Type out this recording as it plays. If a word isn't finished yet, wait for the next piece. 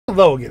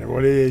Hello again,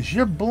 everyone. It is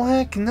your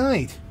Black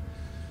Knight.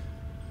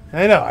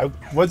 I know, I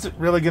wasn't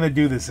really going to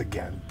do this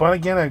again. But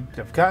again,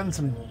 I've gotten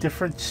some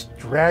different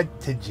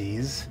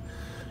strategies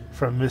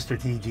from Mr.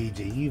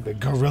 TGG, the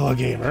Gorilla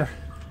Gamer.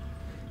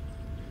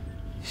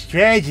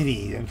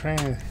 Strategies. I'm trying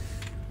to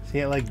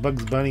say it like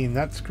Bugs Bunny and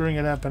not screwing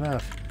it up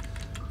enough.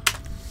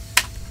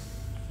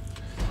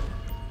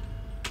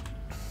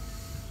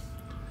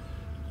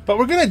 But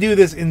we're going to do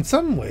this in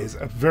some ways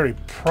a very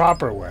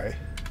proper way.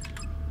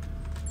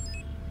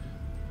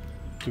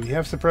 Do we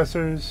have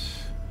suppressors?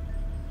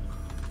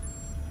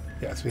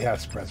 Yes, we have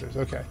suppressors.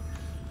 Okay.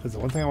 That's the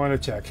one thing I want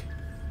to check.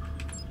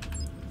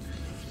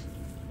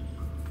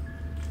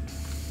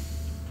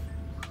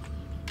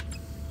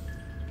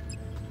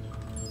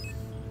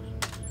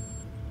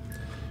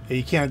 Yeah,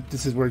 you can't.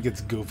 This is where it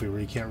gets goofy, where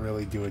you can't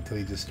really do it till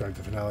you just start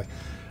the finale.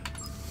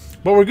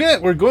 But we're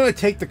going to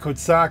take the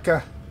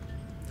Kotsaka.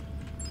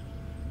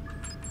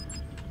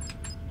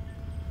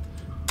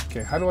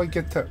 Okay, how do I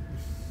get to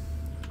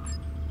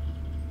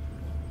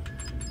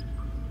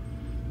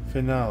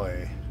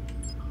finale?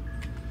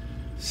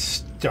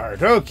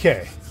 Start.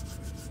 Okay.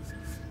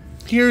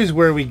 Here's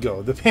where we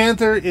go. The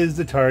Panther is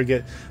the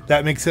target.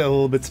 That makes it a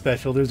little bit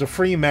special. There's a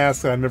free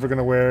mask that I'm never going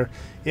to wear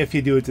if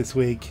you do it this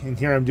week. And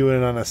here I'm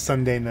doing it on a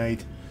Sunday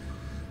night.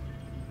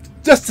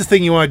 Just the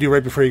thing you want to do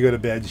right before you go to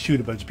bed. Shoot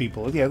a bunch of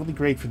people. Yeah, it'll be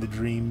great for the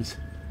dreams.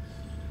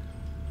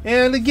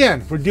 And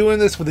again, we're doing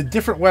this with a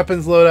different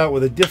weapons loadout,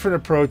 with a different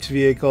approach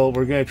vehicle.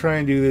 We're going to try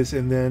and do this,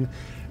 and then,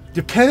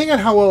 depending on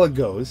how well it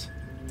goes,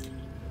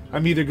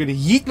 I'm either going to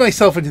yeet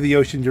myself into the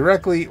ocean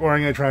directly, or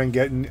I'm going to try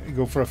and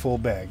go for a full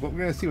bag. But we're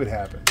going to see what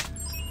happens.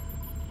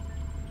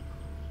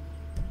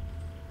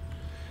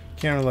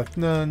 Camera lock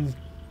none.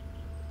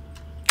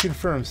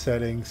 Confirm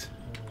settings.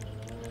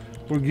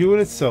 We're doing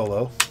it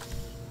solo.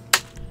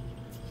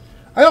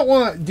 I don't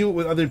want to do it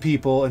with other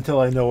people until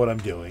I know what I'm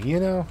doing, you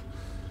know?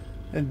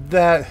 And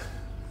that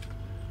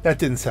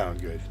didn't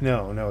sound good.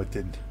 No, it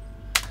didn't.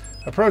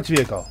 Approach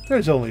vehicle.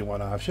 There's only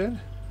one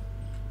option.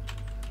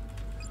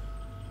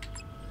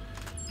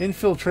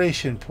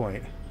 Infiltration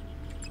point.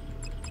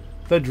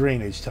 The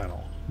drainage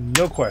tunnel.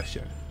 No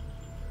question.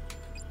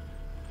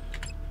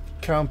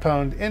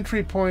 Compound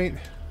entry point.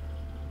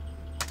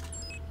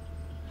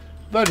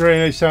 The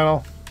drainage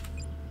tunnel.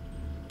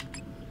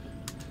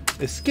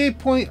 Escape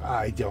point.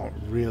 I don't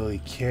really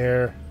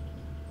care.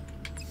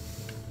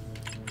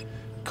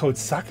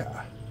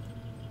 Kotsaka.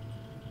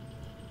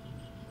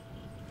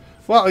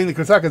 Well, I mean, the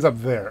Kotsaka's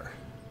up there.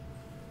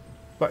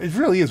 But it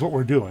really is what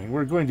we're doing.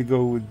 We're going to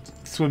go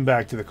swim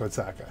back to the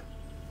Kotsaka.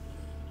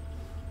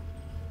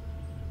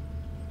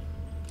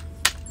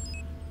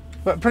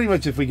 But pretty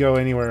much if we go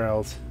anywhere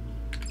else.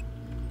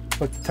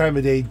 What the time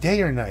of day?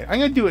 Day or night? I'm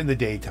going to do it in the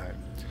daytime.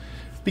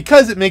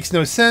 Because it makes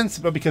no sense,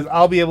 but because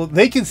I'll be able...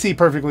 They can see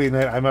perfectly at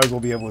night. I might as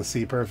well be able to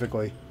see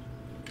perfectly.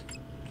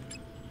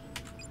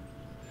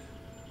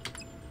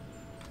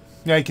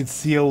 Yeah, I can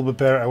see a little bit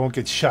better. I won't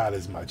get shot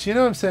as much. You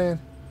know what I'm saying?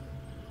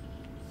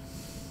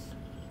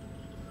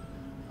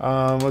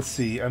 Let's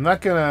see. I'm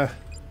not going to...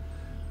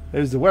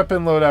 There's the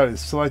weapon loadout is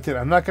selected.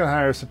 I'm not going to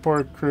hire a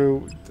support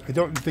crew. I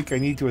don't think I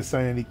need to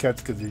assign any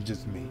cuts because they're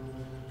just me.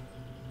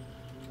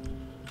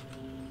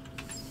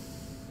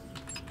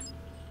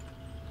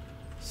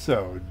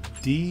 So,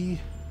 D...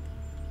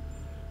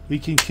 We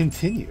can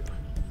continue.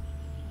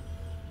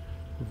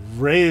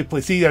 Ready to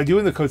play. See, I'm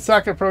doing the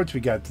Kotsaka approach. We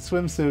got the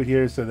swimsuit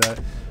here so that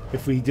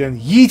if we then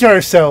yeet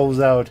ourselves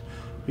out,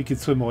 we can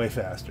swim away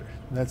faster.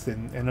 That's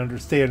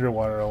stay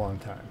underwater a long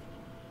time.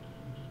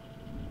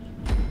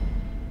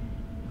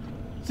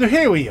 So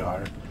here we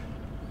are.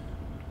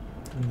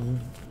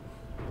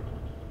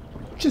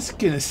 Just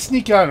gonna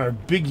sneak out on our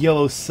big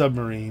yellow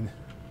submarine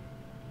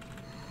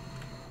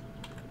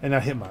and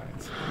not hit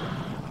mines.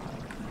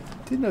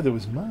 Didn't know there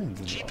was mines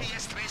involved.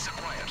 GPS trace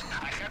acquired.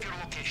 I have your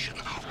location.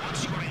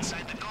 Once you are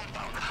inside the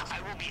compound, I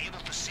will be able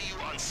to see you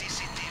on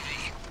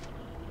CCTV.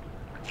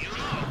 You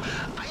know,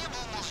 I am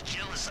almost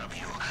jealous of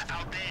you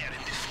out there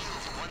in the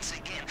field once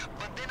again,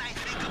 but then I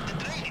think of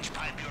the drainage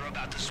pipe you're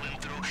about to swim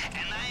through,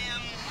 and I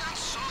am not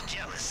so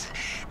jealous.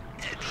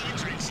 The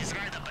entrance is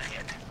right up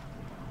ahead.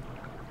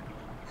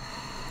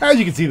 As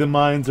you can see, the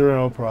mines are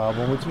no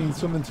problem, which means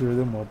swimming through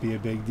them won't be a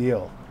big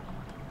deal.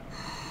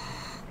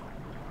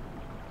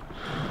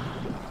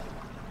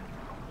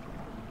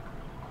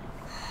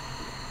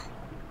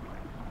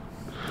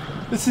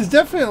 This is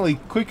definitely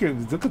quicker.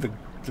 Look at the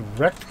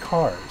wrecked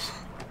cars.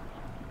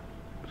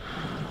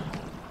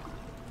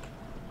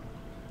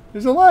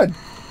 There's a lot of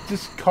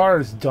just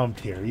cars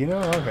dumped here, you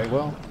know? Okay,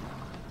 well.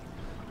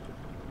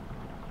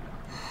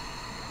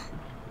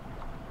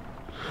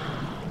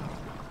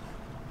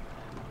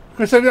 Of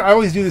course, I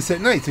always do this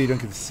at night so you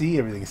don't get to see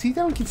everything. See,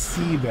 now we can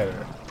see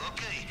better.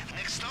 Okay,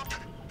 next stop,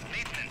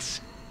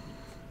 maintenance.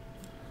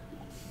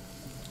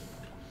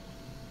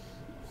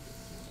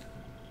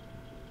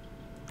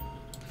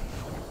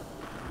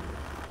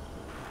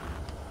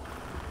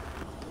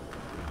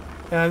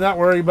 And I'm not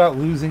worried about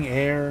losing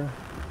air.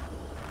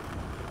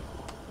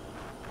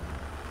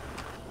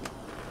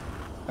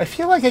 I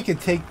feel like I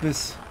could take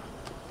this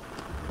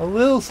A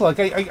little slow.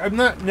 Like I'm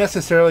not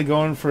necessarily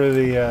going for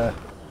the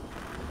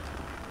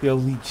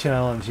elite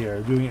challenge here,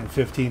 doing it in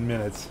 15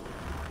 minutes.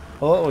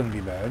 Well, that wouldn't be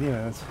bad, you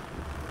know.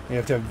 You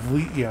have to have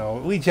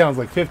elite challenge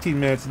like 15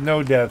 minutes,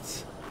 no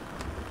deaths,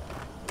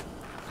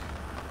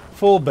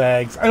 full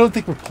bags. I don't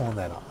think we're pulling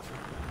that off.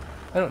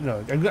 I don't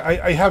know.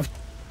 I have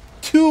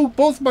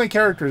both my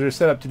characters are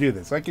set up to do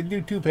this. I can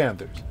do 2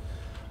 Panthers.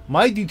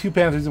 Might do 2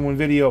 Panthers in one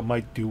video.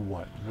 Might do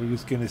 1. We're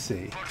just gonna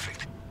see.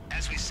 Perfect.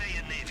 As we say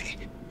in Navy,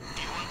 do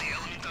you want the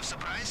element of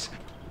surprise?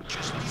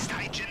 Just least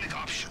hygienic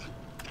option.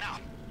 Now,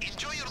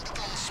 enjoy your little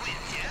swim,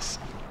 yes?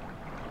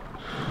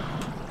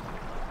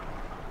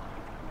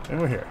 And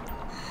we're here.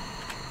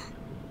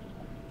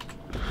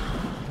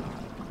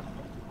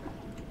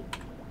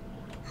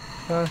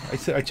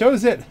 I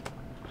chose it.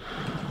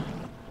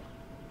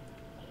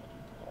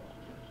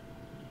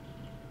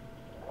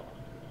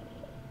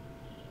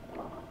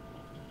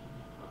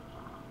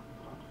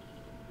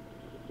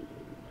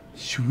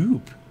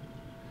 Swoop.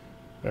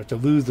 I have to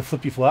lose the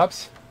flippy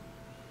flops.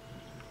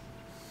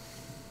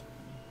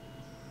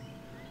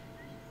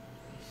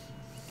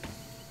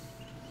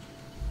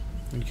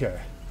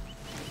 Okay.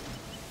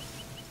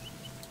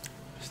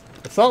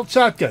 Assault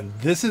shotgun.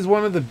 This is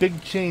one of the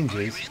big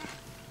changes.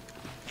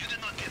 You did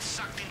not get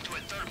sucked into a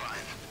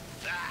turbine.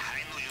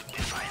 I knew you'd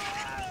be fine.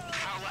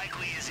 How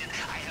likely is it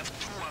I have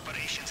 2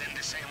 operations in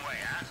the same way,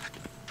 huh?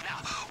 Now,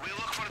 we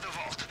look for the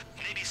vault.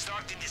 Maybe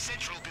start in the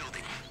central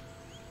building.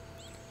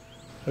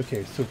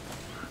 Okay, so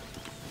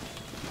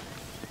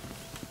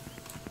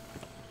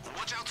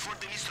watch out for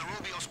the Mr.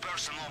 Rubio's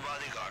personal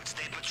bodyguards.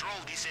 They patrol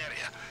this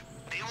area.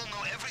 They will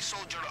know every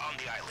soldier on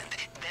the island.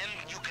 Them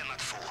you cannot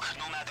fool,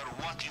 no matter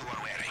what you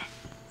are wearing.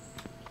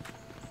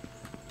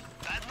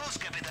 Bad news,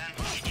 Capitan.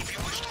 If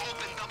you wish to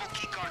open double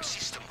keycard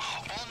system,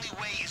 only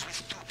way is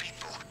with 2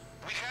 people.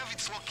 We have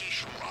its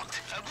location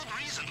locked. A good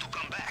reason to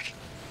come back.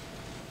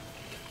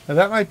 now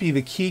that might be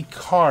the key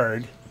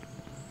card.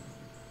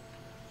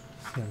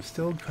 I'm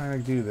still trying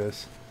to do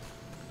this.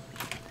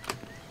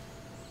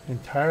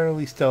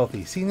 Entirely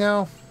stealthy. See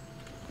now?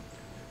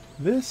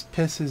 This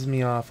pisses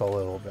me off a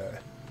little bit.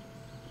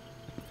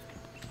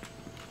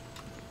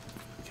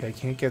 Okay, I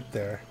can't get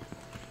there.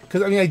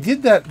 Because, I mean, I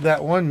did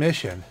that one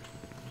mission.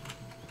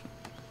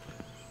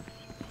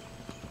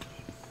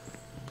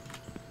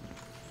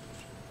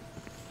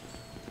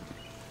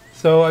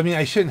 So, I mean,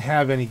 I shouldn't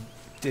have any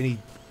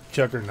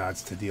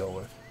juggernauts to deal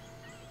with.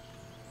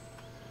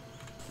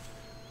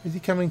 Is he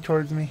coming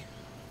towards me?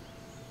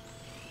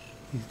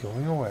 He's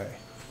going away.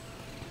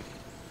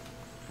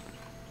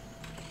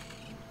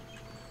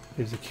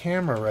 There's a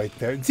camera right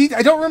there. See,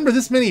 I don't remember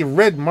this many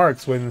red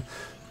marks when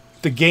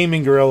the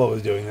gaming gorilla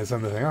was doing this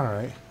on the thing.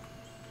 Alright.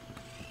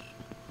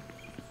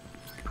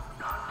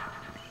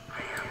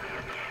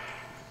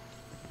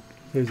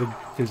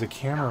 There's a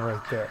camera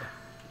right there.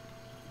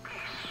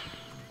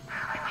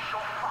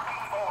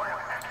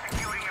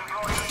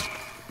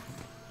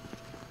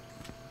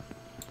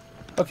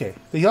 Okay,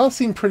 they all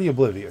seem pretty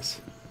oblivious.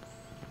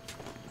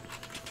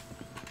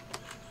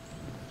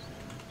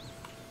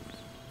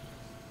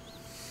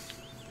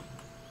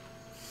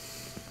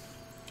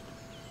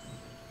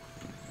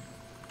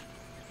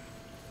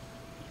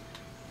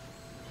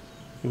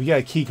 We got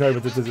a key card,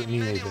 but this doesn't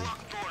mean anything.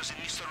 Doors in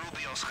Mr.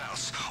 Rubio's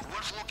house.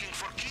 Worth looking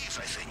for keys,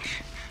 I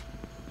think.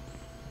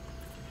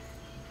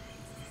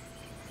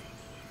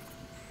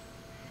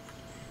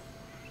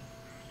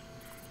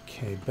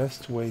 Okay,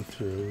 best way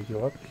through. We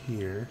go up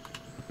here.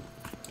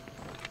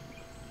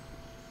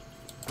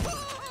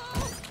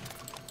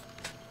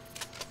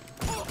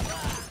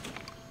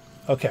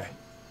 Okay.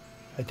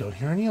 I don't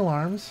hear any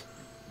alarms.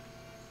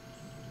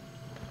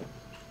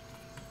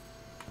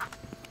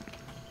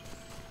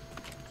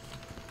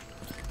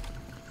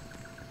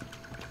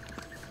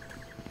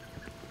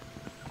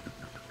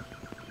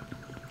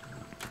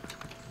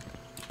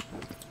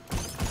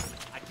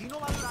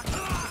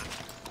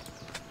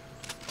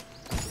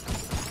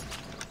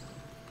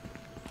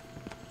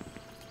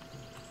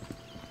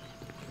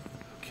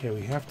 Okay,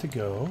 we have to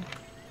go.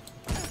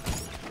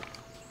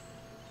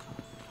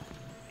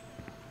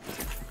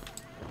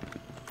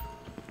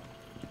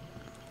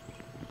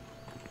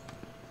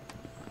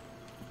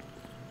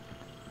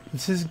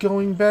 This is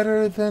going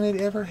better than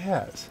it ever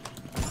has.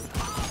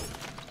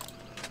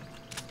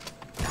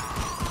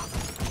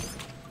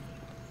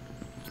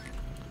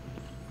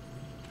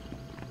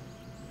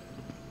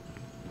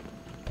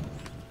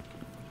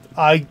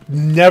 I've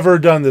never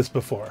done this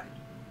before.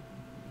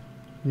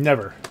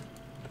 Never.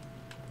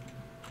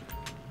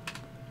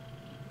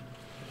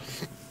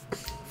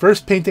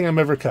 First painting I'm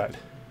ever cut.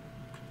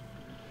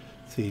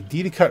 Let's see,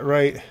 D to cut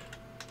right.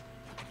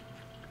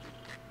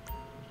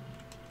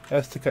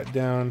 S to cut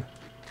down.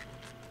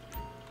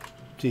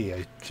 Gee,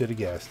 I should have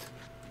guessed.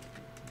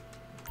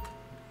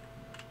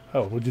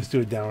 Oh, we'll just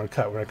do a downward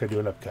cut. We're not going to do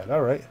an up cut.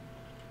 All right.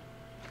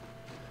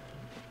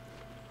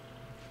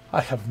 I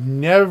have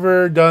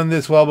never done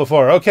this well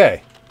before.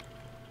 Okay.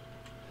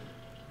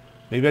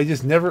 Maybe I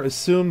just never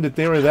assumed that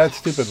they were that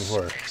stupid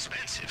before.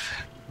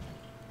 Expensive.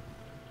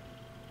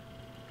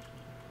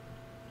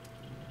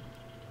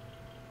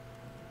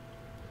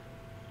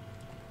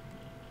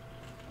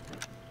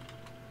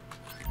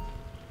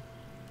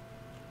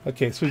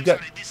 Okay, so we've got...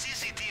 Sorry, the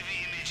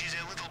CCTV image is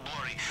a little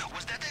blurry.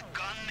 Was that a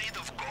gun made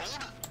of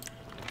gold?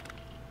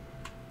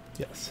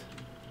 Yes.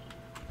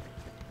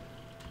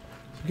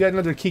 We've got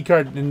another key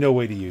card and no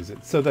way to use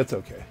it, so that's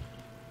okay.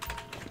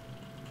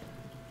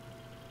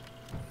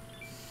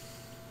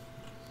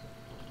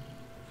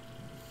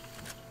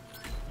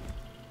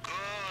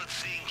 Good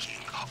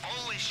thinking.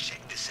 Always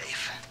check the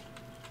safe.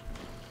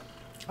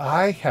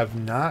 I have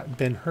not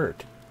been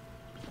hurt.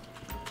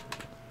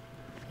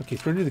 Okay,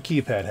 so we're going to do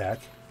the keypad hack.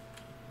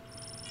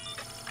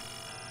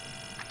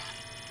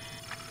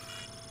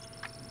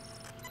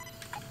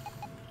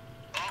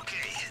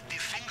 Okay, the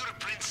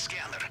fingerprint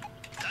scanner.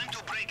 Time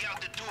to break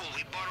out the tool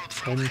we borrowed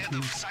from head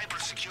of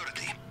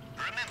cybersecurity.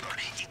 Remember,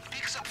 it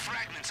picks up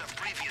fragments of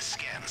previous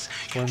scans.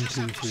 You 1, just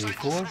 2, have to 3,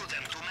 cycle 4. through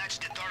them to match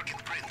the target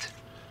print.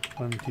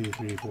 1, 2,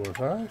 3, 4,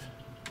 5.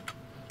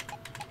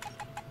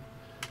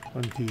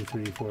 1, 2,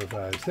 3, 4,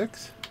 5,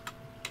 6.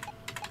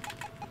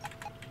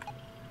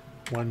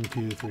 1,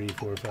 2, 3,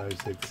 4,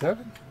 5, 6,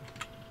 7.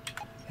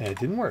 And it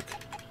didn't work.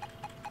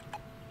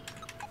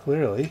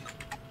 Clearly. Do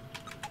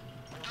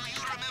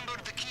you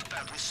remember the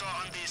keypad we saw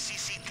on the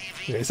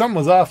CCTV? Okay, something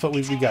was off, but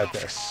we got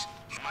there.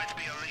 Might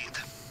be a lead.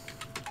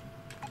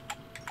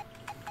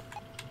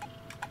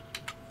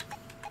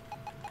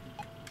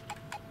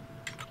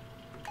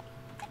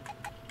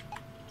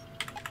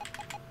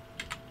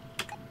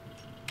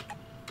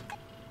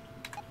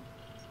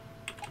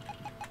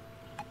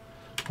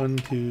 One,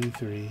 2,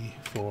 3,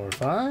 4,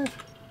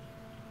 5.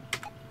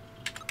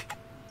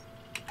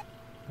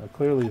 Now,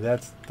 clearly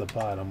that's the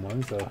bottom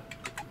one, so...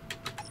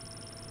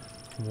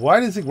 Why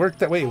does it work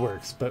that way? It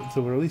works, but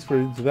so we're at least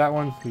we're to that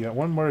one. We got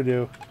one more to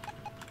do.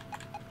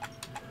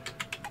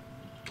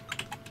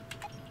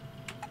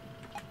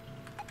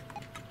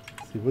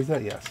 Let's see, was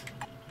that? Yes.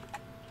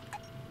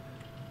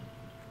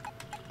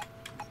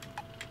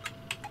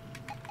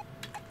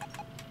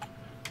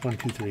 One,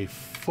 2, 3,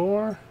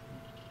 4.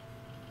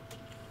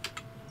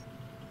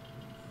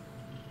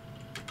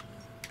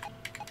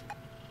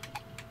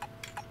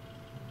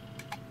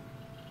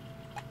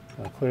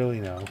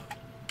 Clearly no.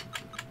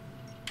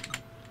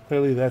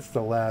 Clearly that's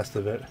the last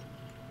of it.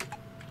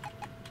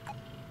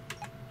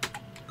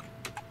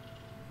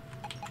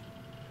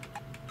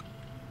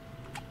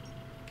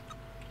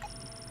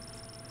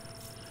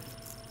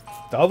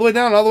 All the way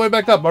down, all the way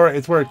back up. All right,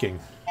 it's working.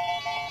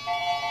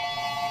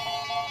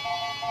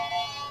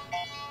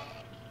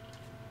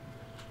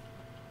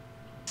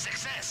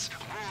 Success.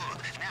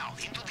 Good. Now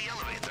into the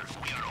elevator.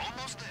 We are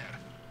almost there.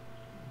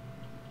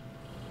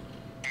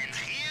 And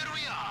here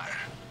we are.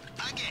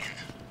 Again.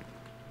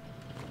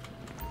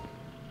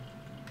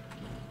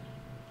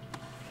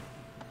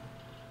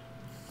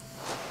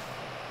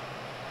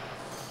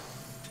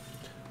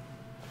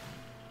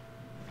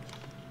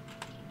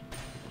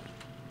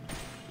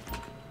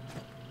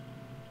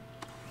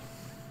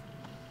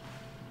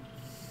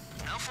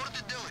 Now for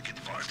the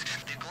delicate part.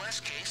 The glass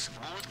case,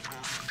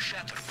 bulletproof,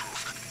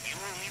 shatterproof. You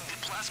will need the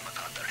plasma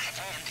cutter,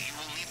 and you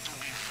will need to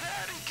be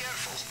very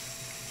careful.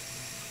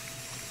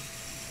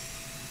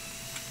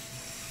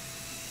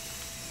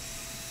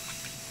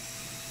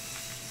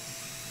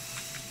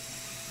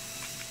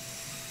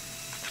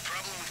 The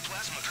problem with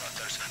plasma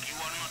cutters, you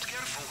are not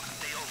careful,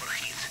 they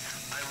overheat.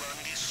 I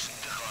learned this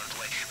the hard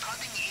way.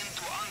 Cutting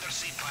into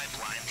undersea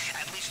pipeline,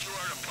 at least you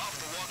are above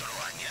the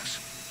waterline,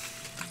 yes?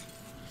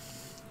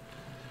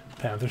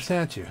 Panther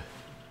statue.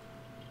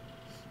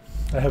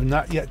 I have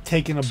not yet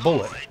taken a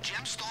bullet. So, a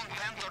gemstone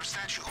Panther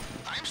statue.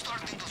 I'm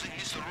starting to think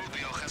Mr.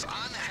 Rubio has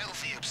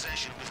unhealthy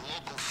obsession with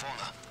local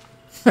fauna.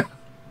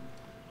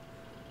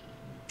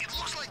 It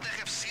looks like they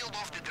have sealed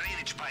off the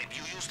drainage pipe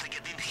you used to get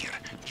in here.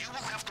 You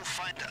will have to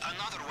find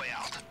another way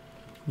out.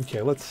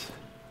 Okay, let's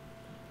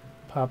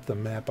pop the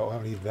map. Oh, I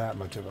don't need that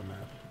much of a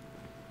map.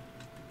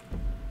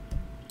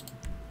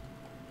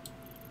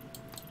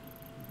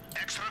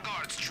 Extra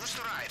guards just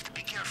arrived.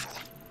 Be careful.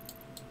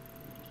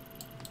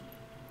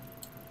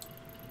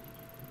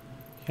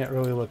 Can't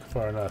really look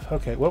far enough.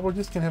 Okay, well, we're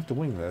just going to have to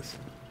wing this.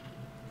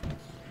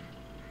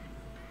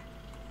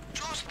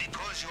 Just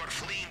because you are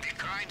fleeing the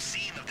crime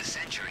scene of the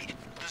century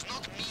does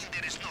not mean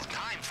there is no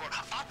time for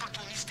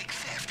opportunistic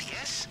theft,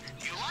 yes?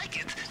 You like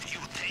it, you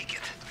take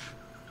it.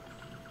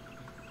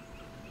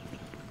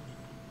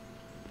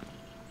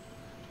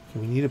 Okay,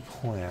 we need a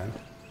plan.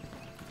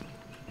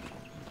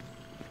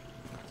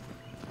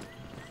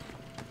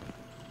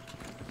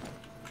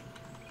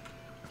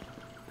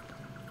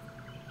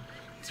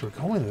 So we're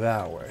going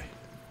that way.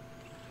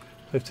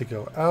 We have to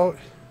go out,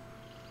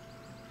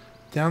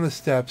 down the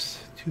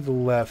steps, to the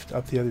left,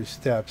 up the other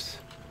steps.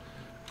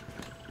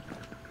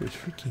 There's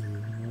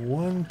freaking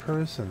one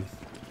person.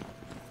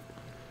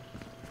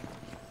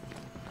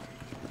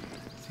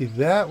 See,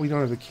 that we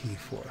don't have a key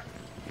for.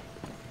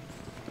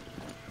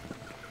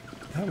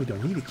 That we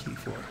don't need a key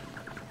for.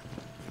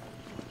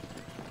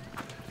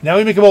 Now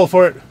we make a bolt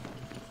for it.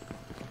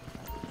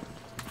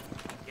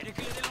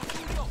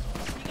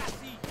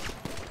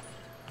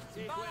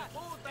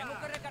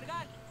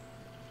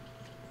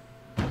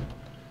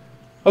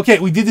 Okay,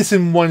 we did this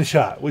in one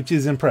shot, which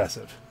is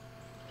impressive.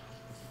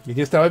 You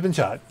just know I've been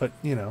shot, but,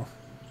 you know.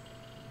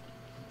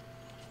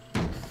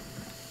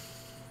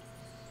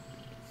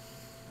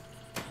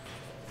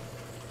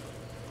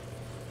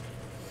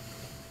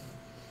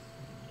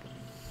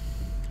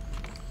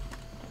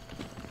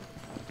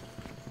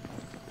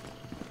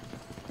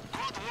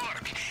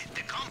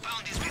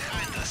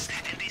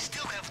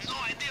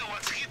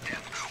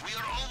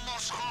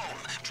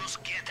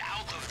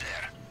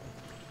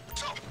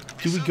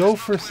 Do we go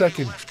for a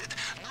second?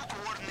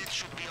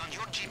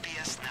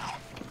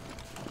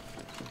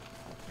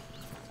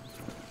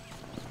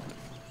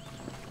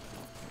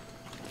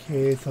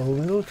 Okay, it's a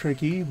little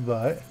tricky,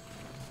 but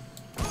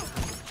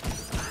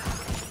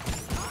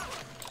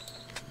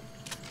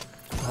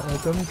don't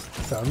let them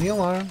sound the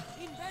alarm.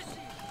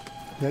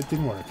 That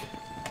didn't work.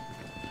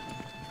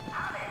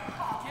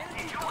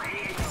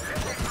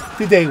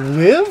 Did they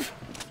live?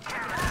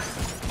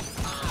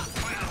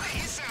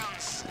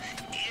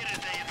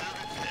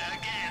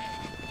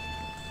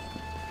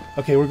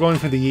 Okay, we're going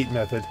for the yeet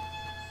method.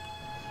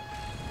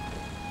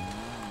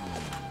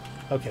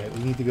 Okay,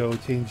 we need to go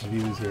change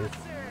views here.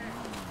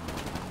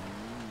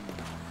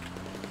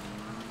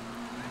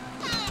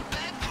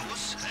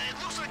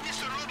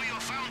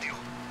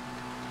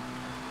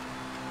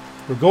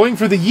 We're going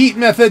for the yeet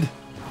method.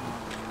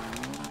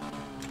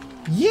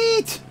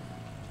 Yeet!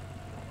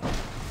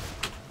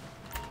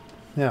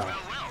 Now. Well,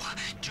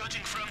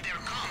 judging from their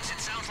comms, it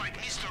sounds like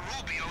Mr.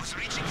 Rubio is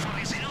reaching for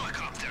his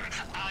helicopter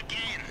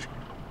again.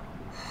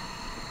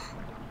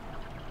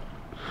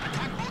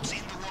 Attack boats in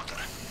the water.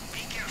 Be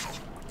careful.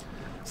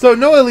 So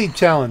no elite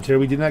challenge here.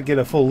 We did not get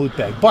a full loot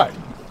bag, but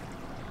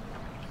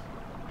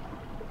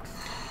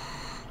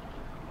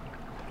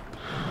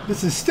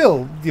this is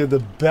still, you know, the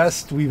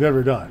best we've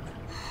ever done.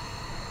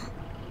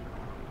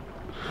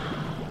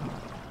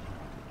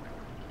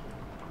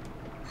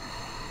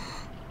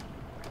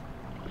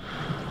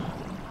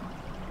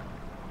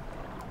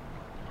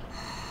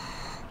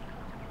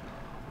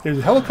 There's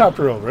a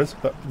helicopter over us,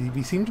 but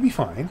we seem to be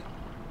fine.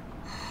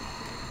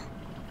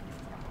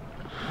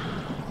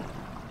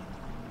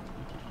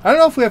 I don't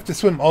know if we have to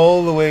swim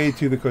all the way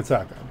to the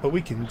Kotsaka, but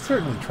we can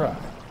certainly try.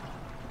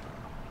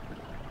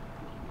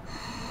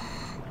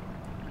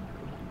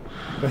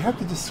 Do I have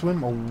to just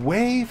swim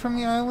away from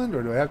the island,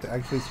 or do I have to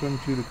actually swim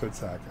to the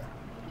Kotsaka?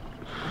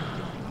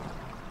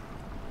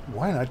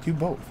 Why not do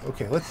both?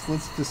 Okay, let's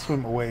just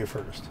swim away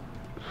first.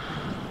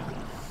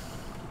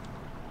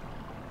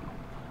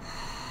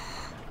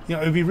 You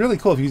know, it'd be really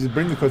cool if you could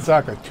bring the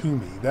Kotsaka to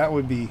me. That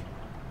would be...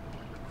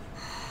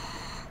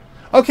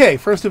 Okay,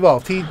 first of all,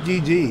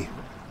 TGG.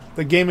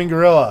 The Gaming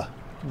Gorilla.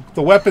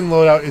 The weapon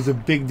loadout is a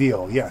big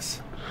deal,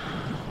 yes.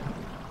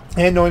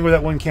 And knowing where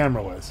that one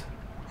camera was.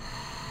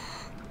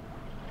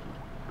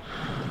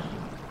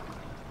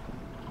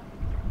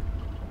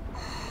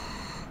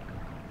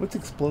 What's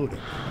exploding?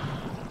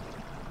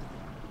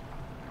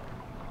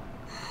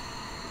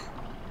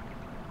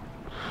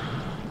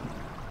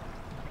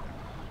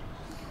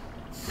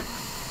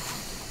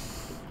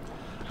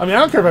 I mean, I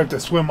don't care if I have to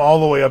swim all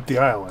the way up the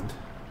island.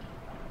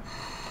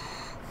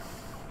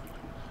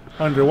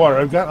 Underwater.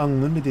 I've got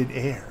unlimited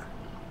air.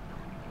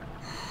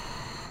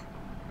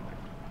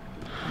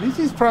 This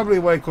is probably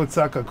why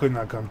Kotsaka could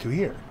not come to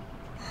here.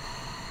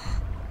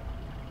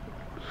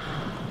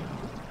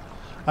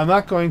 I'm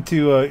not going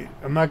to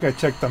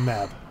check the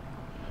map.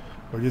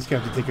 We're just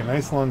going to have to take a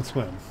nice long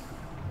swim.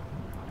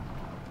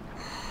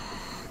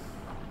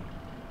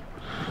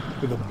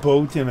 With a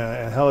boat and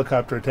a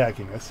helicopter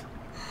attacking us.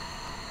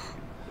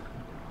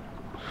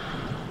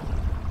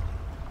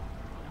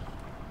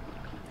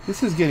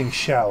 This is getting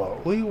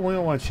shallow. We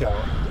don't want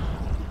shallow.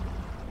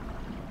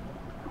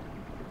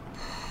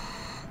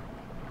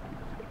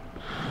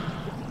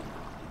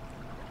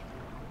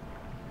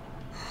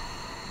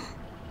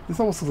 This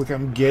almost looks like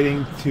I'm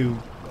getting to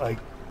like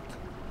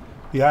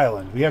the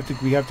island. We have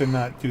to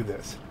not do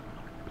this.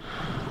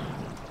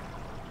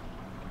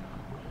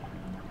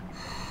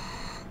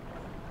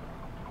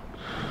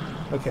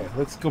 Okay,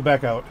 let's go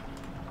back out.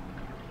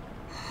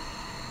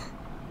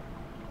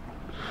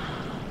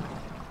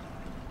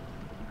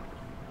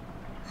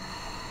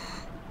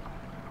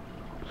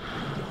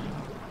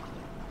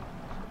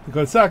 The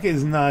Kotsaka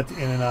is not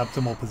in an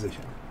optimal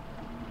position.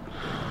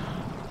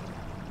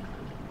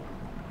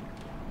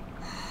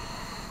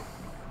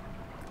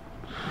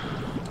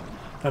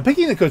 I'm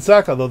picking the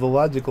Kotsaka, though, the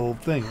logical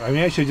thing. I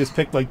mean, I should just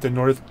pick, like, the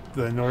north,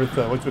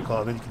 what's it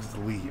called, then you can just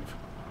leave.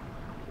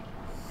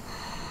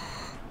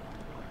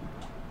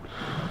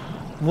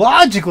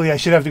 Logically, I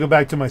should have to go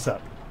back to my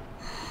sub.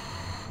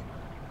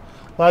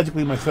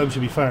 Logically, my sub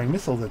should be firing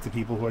missiles at the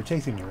people who are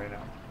chasing me right now.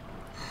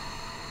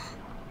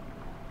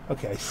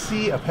 Okay, I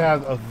see a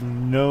path of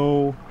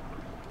no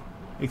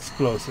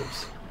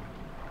explosives.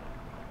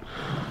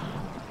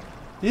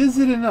 Is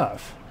it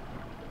enough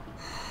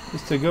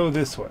just to go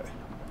this way?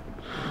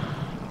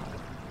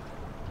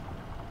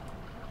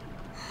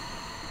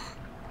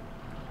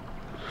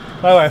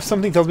 By the way, if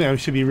something tells me I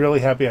should be really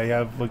happy I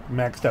have like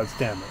maxed out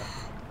stamina.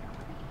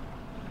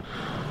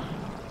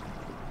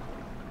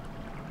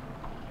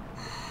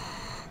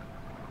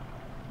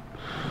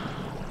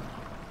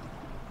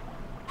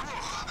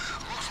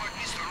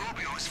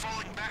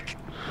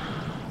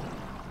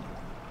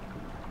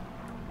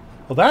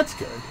 Well, that's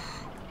good.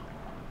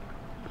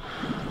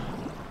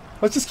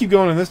 Let's just keep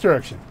going in this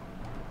direction.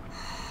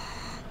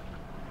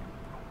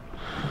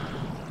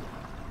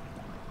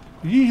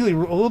 Usually, a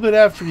little bit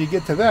after you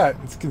get to that,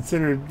 it's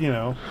considered, you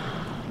know,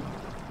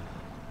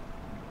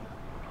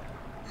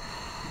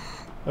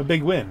 a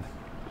big win.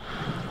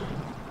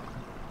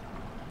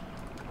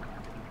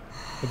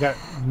 I got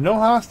no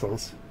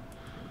hostiles.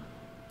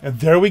 And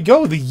there we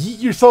go. The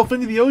yeet yourself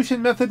into the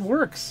ocean method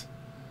works.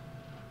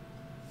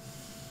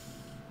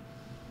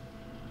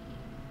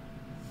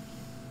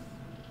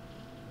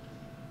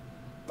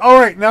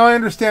 Alright, now I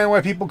understand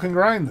why people can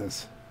grind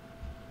this.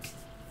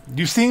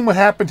 You've seen what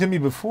happened to me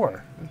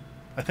before,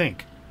 I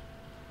think.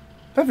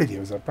 That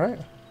video's up, right?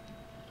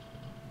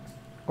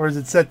 Or is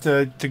it set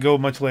to go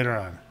much later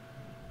on?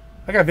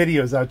 I got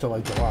videos out till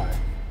like July.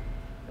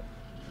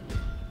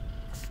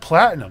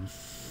 Platinum.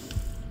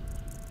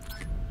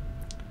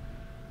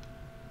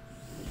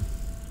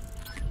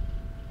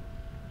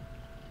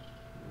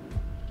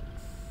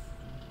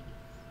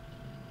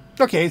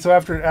 Okay, so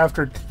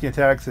after the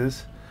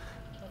taxes,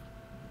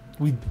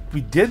 we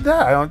did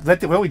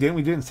that. Well, we didn't.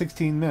 We did it in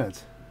 16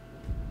 minutes.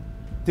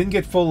 Didn't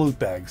get full loot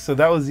bags, so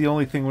that was the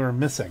only thing we were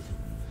missing.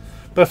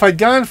 But if I'd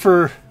gone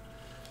for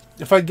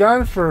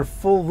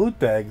full loot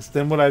bags,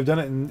 then would I have done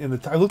it in the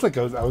time? It looked like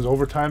I was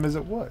over time as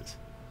it was.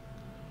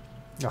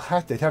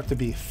 They'd have to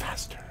be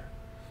faster.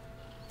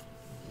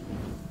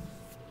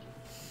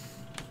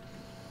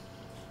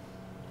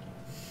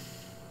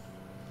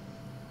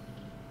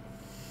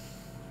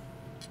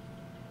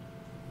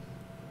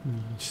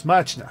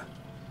 Smachna.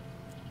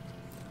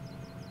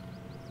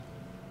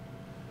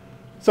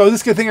 So is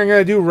this a thing I'm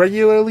going to do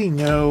regularly?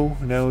 No,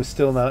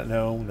 still not.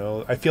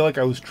 No. I feel like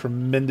I was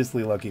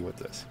tremendously lucky with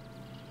this.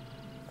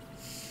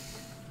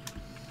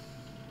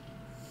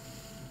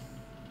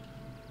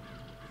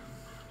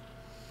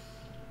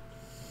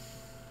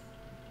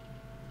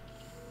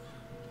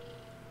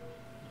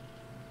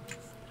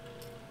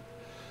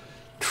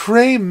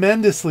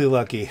 Tremendously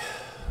lucky.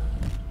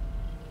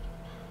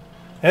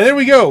 And there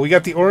we go. We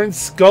got the orange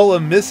skull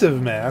emissive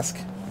mask.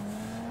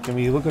 Can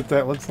we look what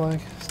that looks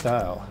like?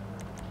 Style.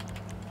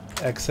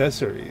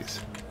 Accessories.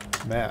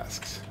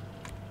 Masks.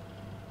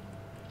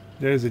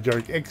 There's a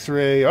dark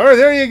X-ray. Oh,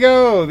 there you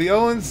go. The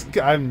Owen's.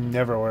 I'm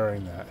never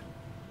wearing that.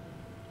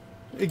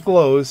 It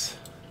glows.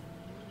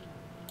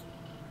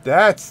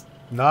 That's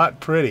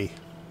not pretty.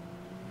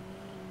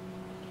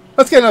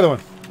 Let's get another one.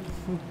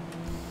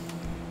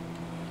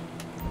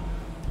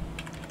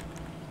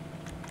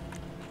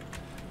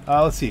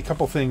 Let's see, a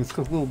couple things,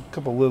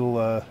 couple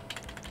little.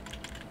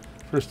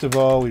 First of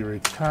all, we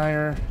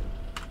retire.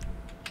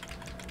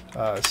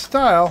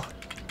 Style.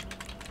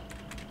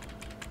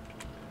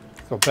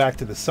 Go back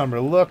to the summer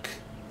look.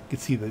 You can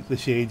see the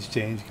shades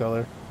change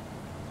color.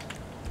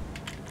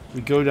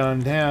 We go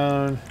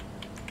down.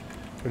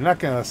 We're not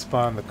going to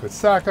spawn the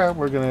Kosaka.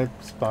 We're going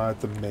to spawn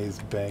at the Maze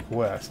Bank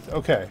West.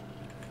 Okay.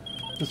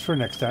 Just for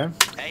next time.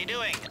 How you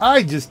doing?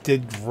 I just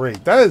did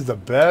great. That is the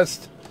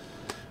best.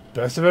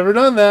 Best I've ever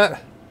done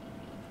that.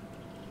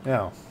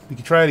 Now, we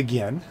can try it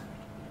again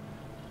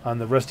on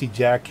the Rusty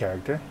Jack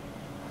character.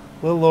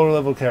 A little lower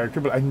level character,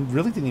 but I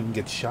really didn't even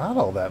get shot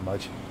all that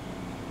much.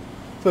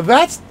 So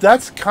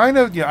that's kind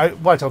of, yeah,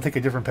 watch, I'll take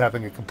a different path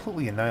and get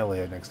completely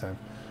annihilated next time.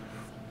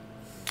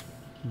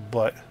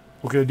 But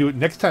we're going to do it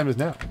next time is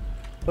now.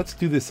 Let's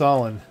do this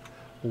all in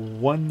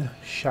one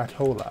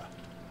shot-hola.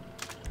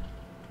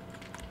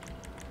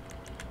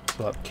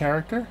 Pull up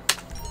character.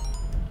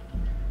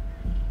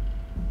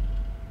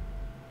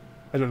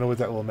 I don't know what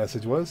that little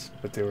message was,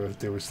 but they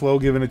were slow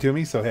giving it to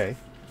me, so hey.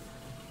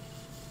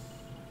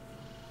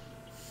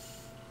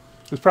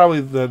 It's probably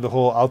the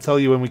whole "I'll tell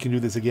you when we can do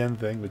this again"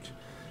 thing, which,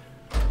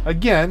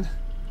 again,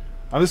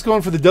 I'm just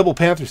going for the double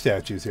Panther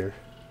statues here.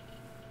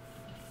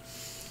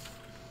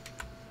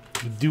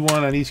 You do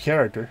one on each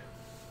character.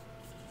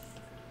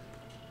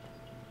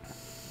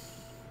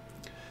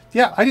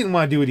 Yeah, I didn't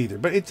want to do it either,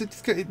 but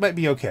it might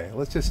be okay.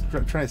 Let's just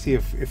try to see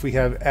if we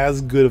have as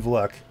good of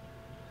luck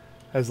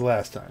as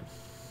last time.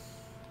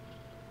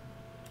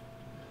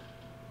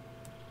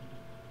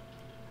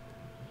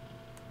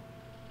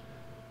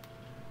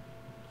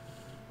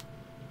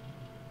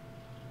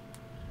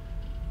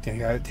 You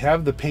gotta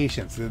have the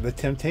patience. The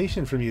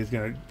temptation for me is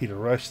going to be to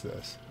rush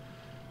this.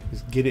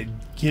 Just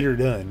get her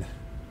done.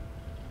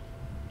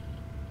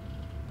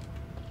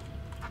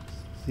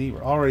 See,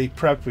 we're already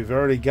prepped. We've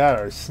already got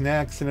our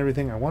snacks and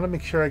everything. I want to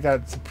make sure I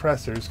got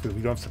suppressors, because if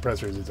we don't have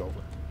suppressors, it's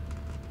over.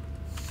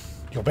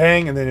 Go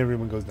bang, and then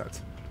everyone goes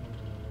nuts.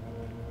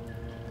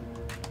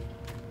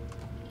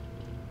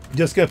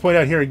 Just going to point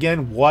out here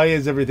again, why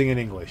is everything in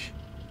English?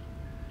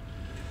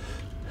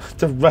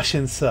 It's a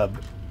Russian sub.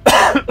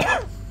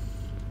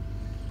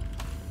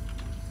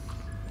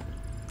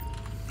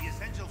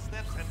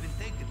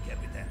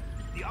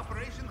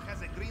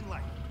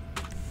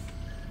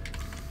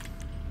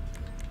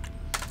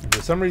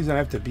 For some reason, I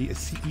have to be a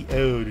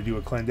CEO to do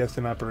a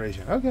clandestine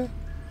operation. Okay.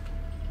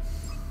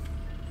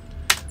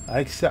 I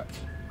accept.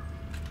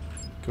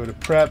 Go to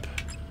prep.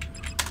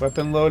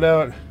 Weapon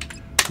loadout.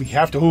 We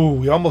have to. Ooh,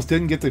 we almost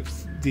didn't get the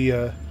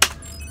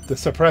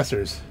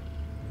suppressors.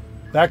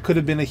 That could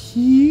have been a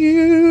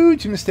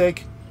huge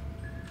mistake.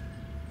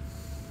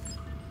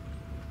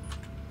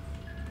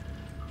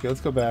 Okay, let's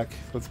go back.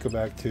 Let's go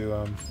back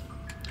to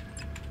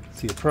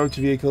the approach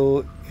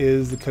vehicle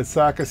is the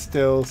Kasaka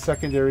still.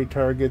 Secondary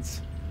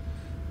targets,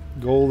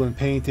 gold and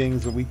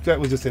paintings. But that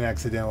was just an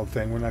accidental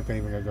thing. We're not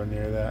even going to go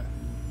near that.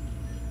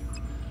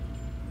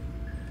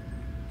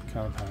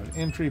 Compound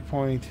entry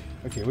point.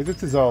 Okay, well,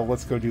 this is all.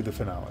 Let's go do the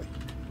finale.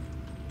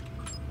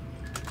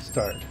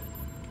 Start.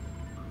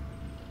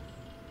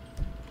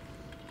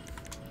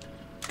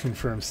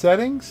 Confirm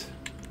settings.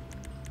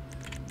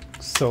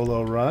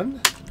 Solo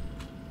run.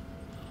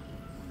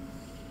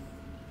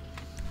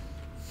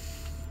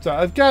 So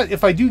I've got,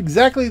 if I do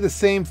exactly the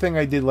same thing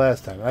I did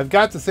last time, I've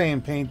got the same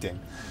painting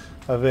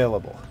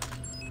available.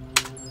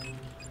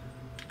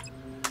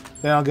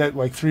 Then I'll get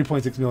like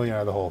 3.6 million out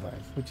of the whole thing,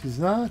 which is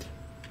not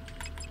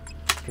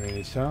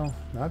drainage tunnel,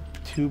 not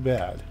too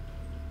bad.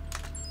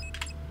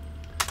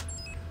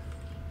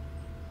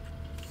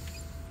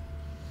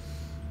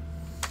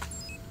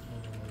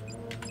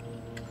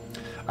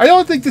 I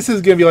don't think this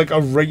is going to be like a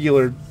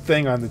regular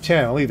thing on the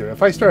channel either.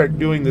 If I start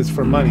doing this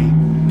for money,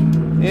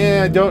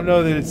 I don't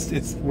know that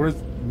it's worth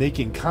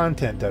making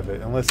content of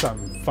it unless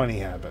something funny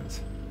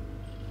happens.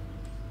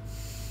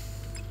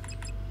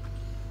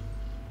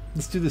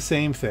 Let's do the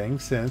same thing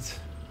since...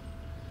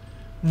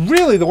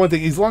 Really, the one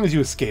thing, as long as you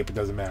escape, it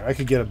doesn't matter. I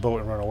could get a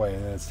boat and run away,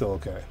 and then it's still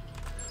okay.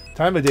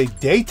 Time of day.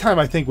 Daytime,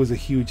 I think, was a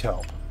huge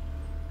help.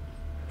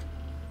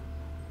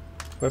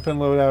 Weapon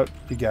loadout.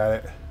 You got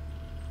it.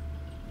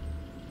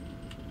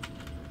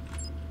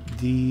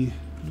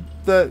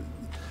 It's a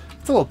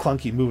little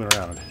clunky moving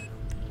around.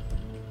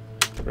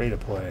 Ready to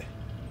play.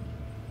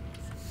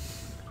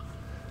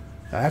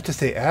 I have to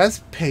stay as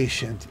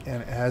patient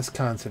and as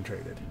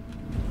concentrated.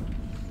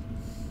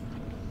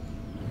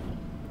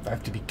 I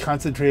have to be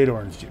concentrated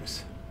orange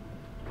juice.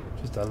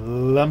 Just a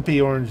lumpy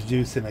orange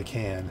juice in a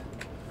can.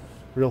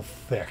 Real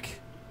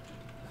thick.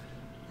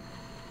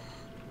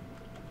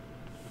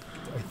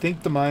 I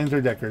think the mines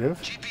are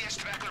decorative. GPS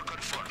tracker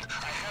confirmed.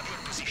 I have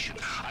your position.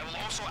 I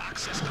will also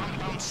access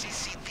compound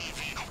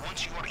CCTV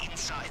once you are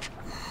inside.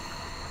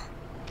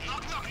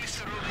 Knock knock,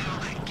 Mr.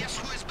 Rubio. Guess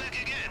who is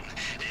back again?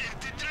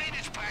 The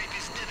drainage pipe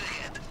is dead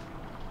ahead.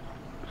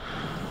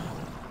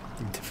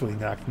 Definitely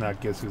knock knock,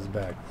 guess who's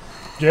back.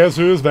 Guess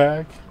who's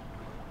back?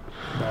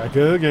 Back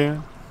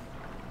again.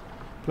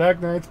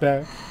 Black Knight's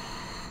back.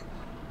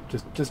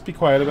 Just be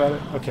quiet about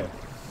it. Okay.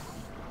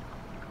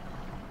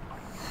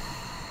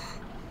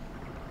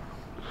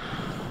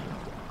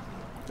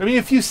 I mean,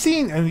 if you've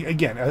seen, and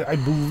again, I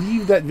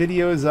believe that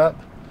video is up.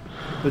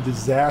 The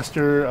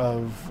disaster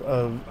of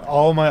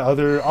all my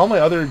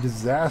other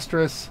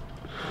disastrous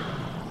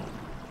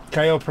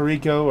Cayo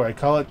Perico, or I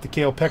call it the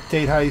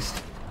Cayopectate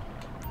heist.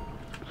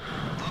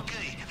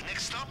 Okay,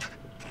 next stop,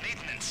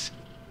 maintenance.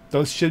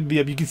 Those should be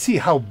up. You can see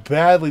how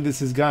badly this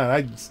has gone.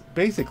 I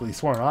basically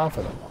sworn off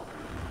of them.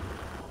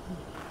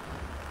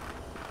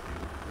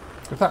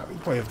 I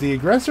thought, boy, if the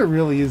aggressor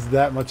really is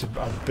that much a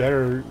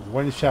better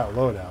one-shot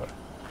loadout.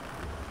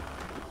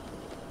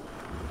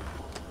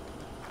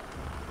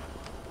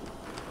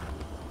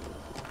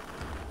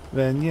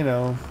 Then, you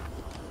know,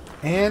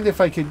 and if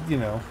I could, you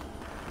know,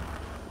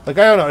 like,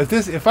 I don't know,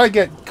 if I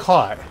get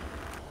caught,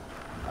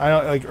 I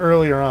don't, like,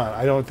 earlier on,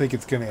 I don't think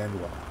it's going to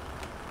end well.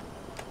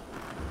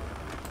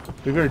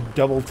 We better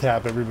double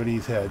tap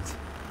everybody's heads.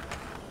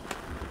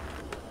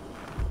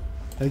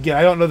 And again,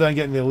 I don't know that I'm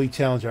getting the Elite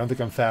Challenger. I don't think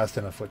I'm fast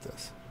enough with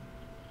this.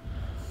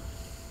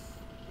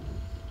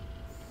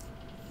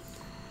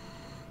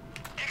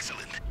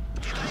 Excellent.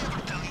 Did I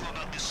ever tell you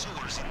about the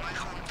sewers in my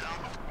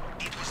hometown?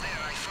 It was there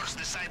I first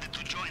decided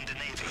to join the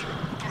Navy.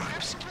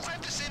 Perhaps it will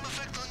have the same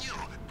effect on you.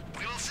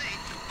 We will see.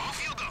 Off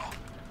you go.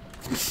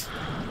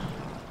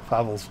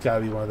 Pavel's got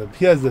to be one of the...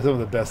 He has some of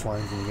the best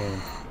lines in the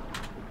game.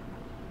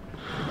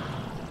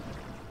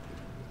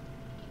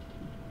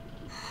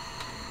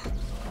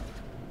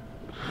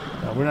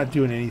 No, we're not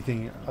doing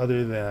anything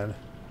other than...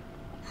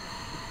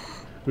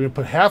 We're going to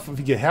put half... If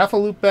you get half a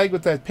loot bag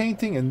with that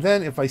painting, and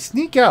then if I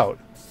sneak out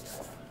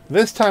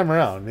this time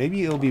around,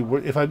 maybe it'll be...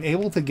 If I'm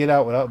able to get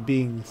out without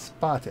being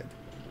spotted.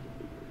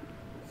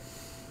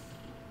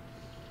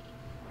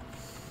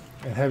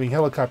 And having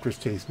helicopters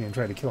chase me and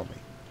try to kill me.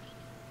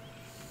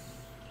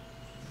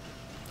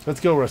 Let's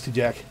go, Rusty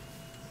Jack.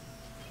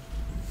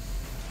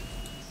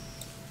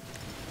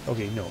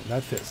 Okay, no,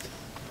 not fist.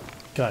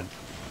 Gun.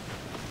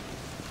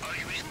 Are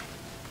you in?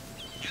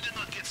 You did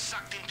not get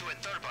sucked into a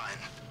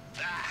turbine.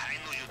 Ah, I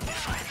knew you'd be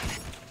fine.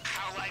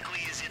 How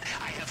likely is it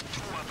I have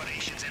two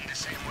operations in the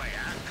same way,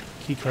 huh?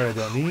 Keycard I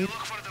don't We need.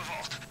 look for the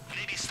vault.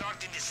 Maybe start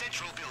in the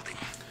central building.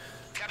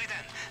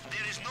 Capitan,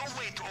 there is no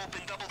way to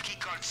open double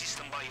keycard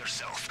system by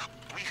yourself.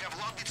 We have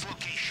logged its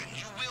location.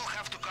 You will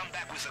have to come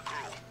back with a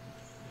crew.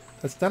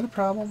 That's not a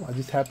problem. I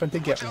just happened to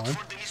get Watch out one.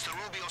 for the Mr.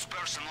 Rubio's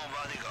personal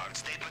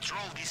bodyguards. They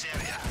patrol this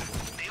area.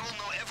 They will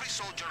know every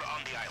soldier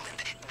on the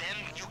island.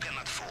 Them you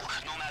cannot fool,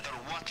 no matter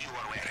what you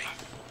are wearing.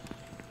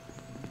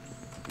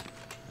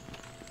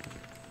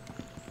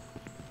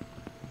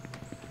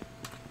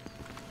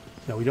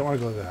 No, we don't want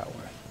to go that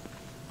way.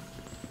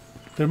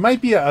 There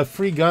might be a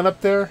free gun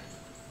up there.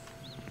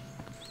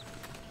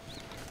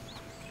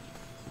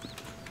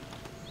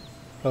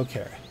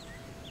 Okay.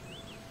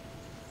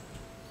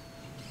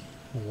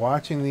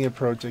 Watching the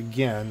approach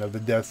again of the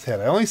Death's Head.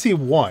 I only see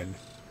one,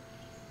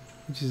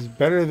 which is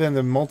better than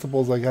the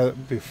multiples I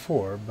got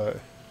before, but...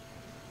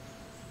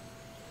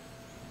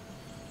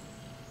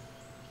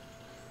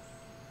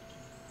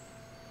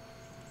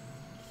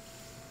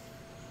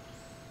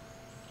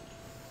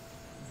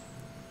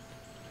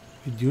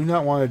 I do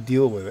not want to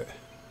deal with it.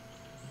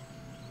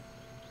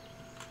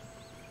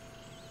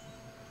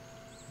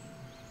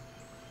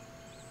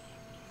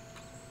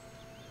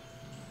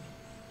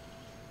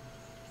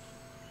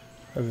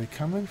 Are they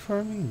coming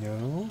for me?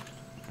 No.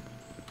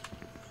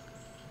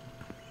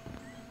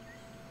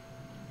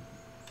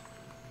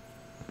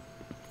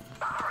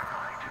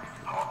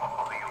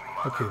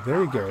 Okay,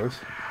 there he goes.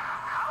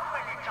 How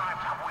many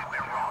times have we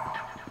been robbed?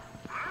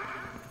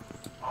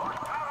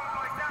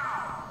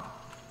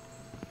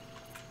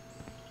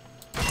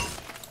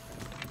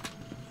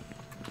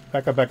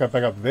 Back up, back up,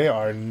 back up. They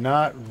are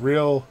not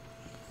real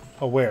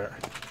aware.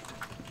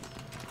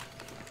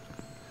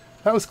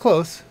 That was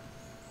close.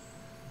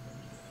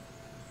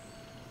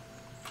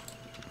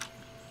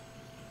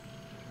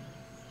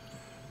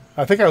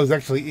 I think I was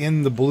actually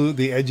in the blue,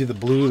 the edge of the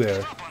blue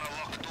there.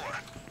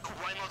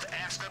 Why not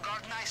ask the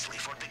guard nicely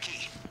for the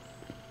key?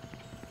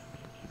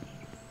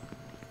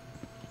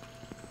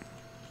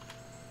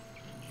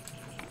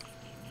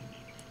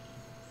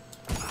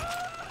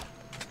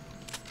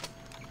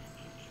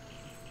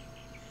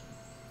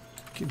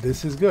 Okay,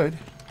 this is good.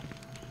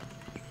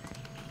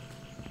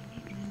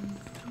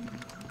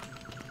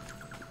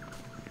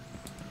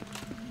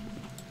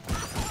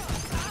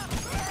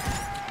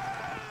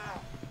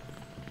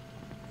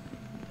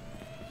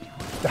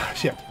 Ah,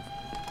 shit.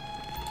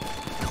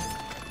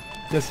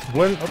 Just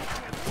one. Oh.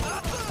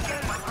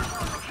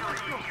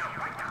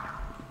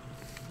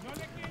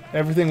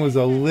 Everything was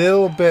a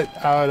little bit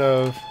out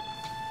of...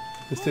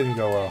 This didn't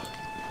go well.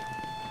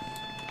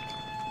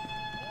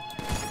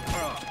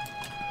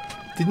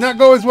 Did not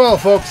go as well,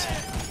 folks.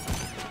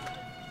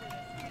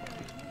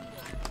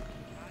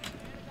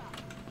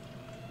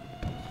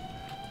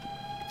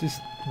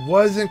 Just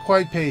wasn't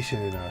quite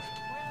patient enough.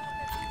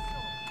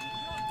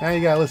 Now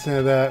you gotta listen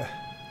to that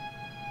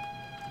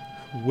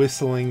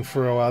whistling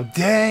for a while.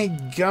 Dang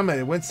gummit,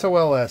 it went so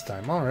well last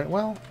time. Alright,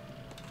 well.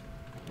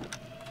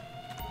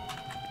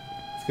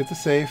 Let's get the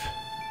safe.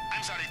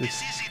 I'm sorry, the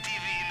CCTV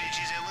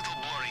image is a little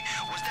blurry.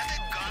 Was that a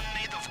gun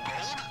made of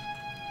gold?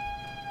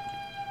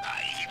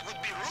 It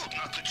would be rude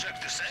not to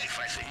check the safe,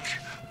 I think.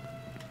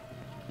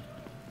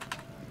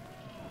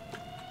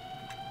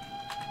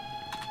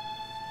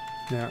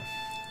 Yeah.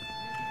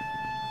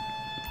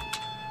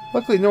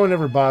 Luckily, no one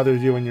ever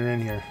bothers you when you're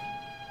in here.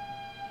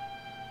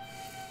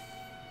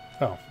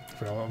 Oh,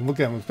 I'm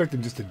looking. I'm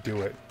expecting just to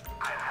do it.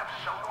 I'll have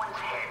someone's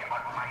head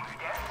on my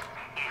desk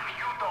if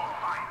you don't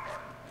find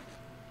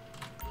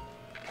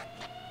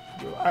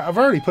them. I've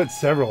already put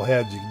several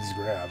heads you can just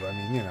grab. I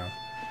mean, you know,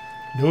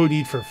 no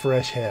need for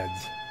fresh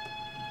heads.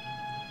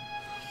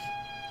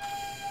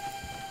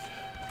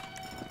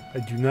 I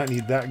do not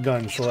need that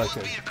gun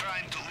selected. It would be a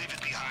crime to leave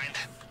it behind.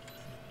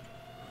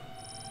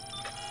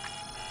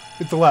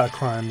 It's a lot of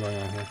crime going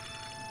on here.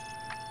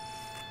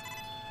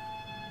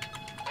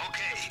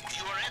 Okay,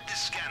 you are at the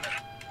scanner.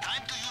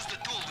 Time to use the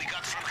tool we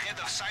got from head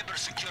of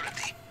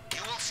cybersecurity.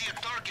 You will see a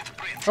target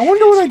print. I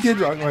wonder what I did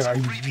wrong. I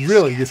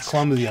really just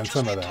clumsy on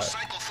some of that.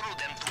 Cycle through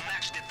them to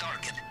match the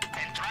target,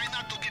 and try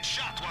not to get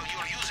shot while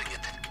you're using it.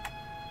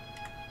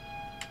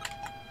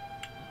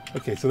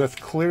 Okay, so that's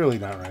clearly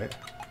not right.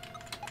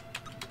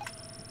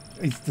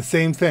 It's the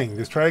same thing.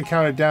 Just try to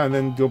count it down and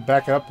then go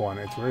back up one.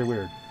 It's very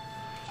weird.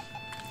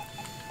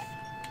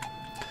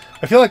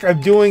 I feel like I'm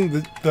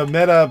doing the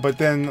meta, but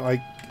then,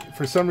 like,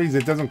 for some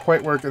reason it doesn't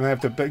quite work and I have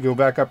to go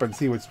back up and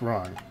see what's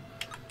wrong.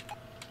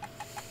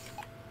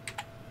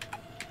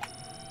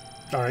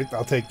 Alright,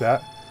 I'll take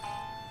that.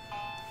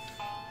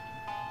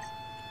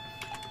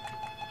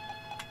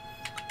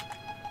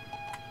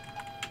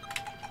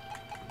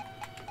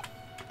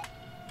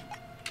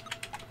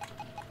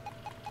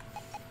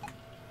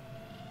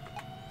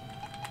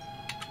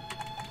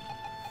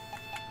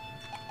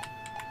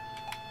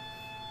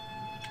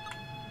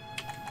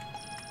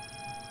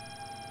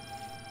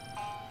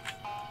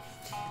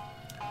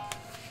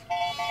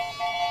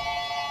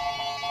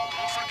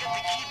 Don't forget the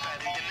keypad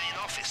in the main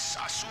office,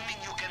 assuming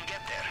you can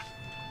get there.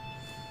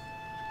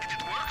 Did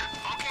it work?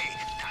 Okay,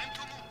 time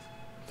to move.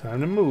 Time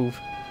to move.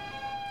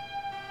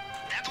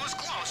 That was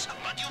close,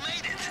 but you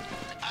made it.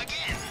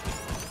 Again.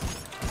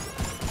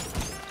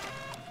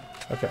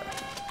 Okay.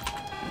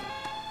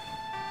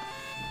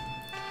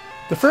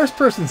 The first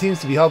person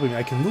seems to be helping me.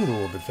 I can move a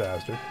little bit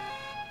faster.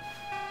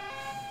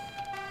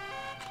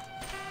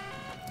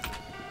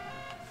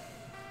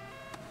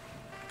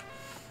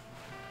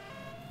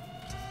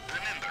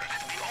 Remember,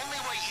 the only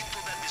way into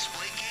that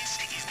display case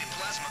is the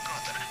plasma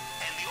cutter,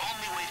 and the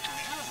only way to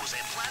use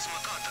a plasma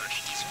cutter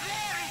is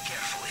very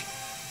carefully.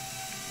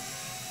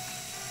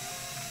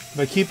 If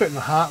I keep it in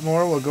hot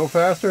more, will it go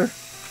faster? The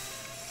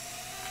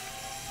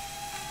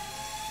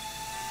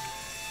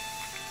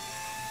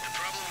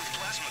problem with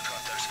plasma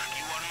cutters,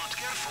 you are not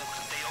careful,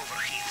 they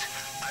overheat.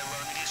 I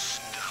learned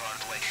this the hard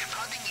way.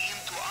 Cutting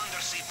into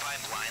undersea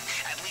pipeline,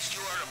 at least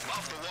you are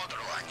above the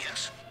waterline,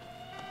 yes?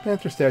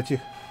 Panther statue.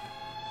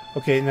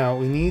 Okay, now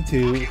we need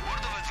to... Okay,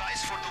 word of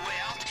advice for the way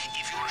out.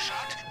 If you are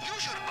shot,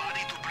 use your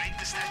body to break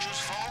the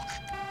statue's fall.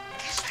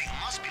 This thing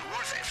must be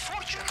worth a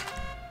fortune.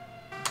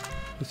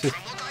 It's just...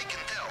 From what I can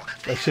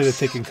tell, I should have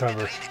taken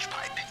cover. drainage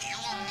pipe. You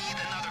will need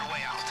another way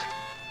out.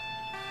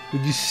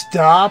 Would you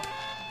stop?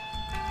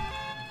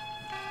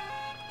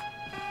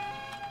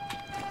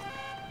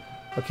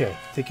 Okay,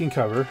 taking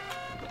cover.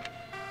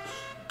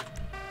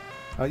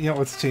 You know,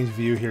 let's change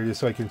view here just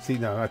so I can see.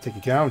 No, I'm not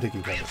taking cover. I'm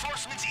taking cover.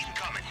 Reinforcements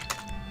incoming.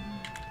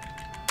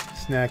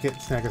 Snack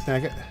it, snack it,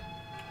 snack it.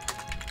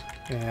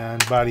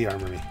 And body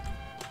armor me.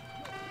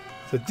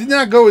 So it did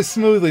not go as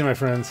smoothly, my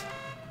friends.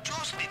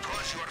 Just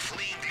because you are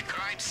fleeing the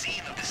crime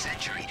scene of the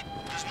century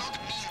does not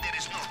mean there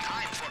is no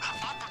time for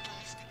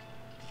opportunistic.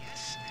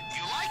 Yes,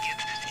 you like it,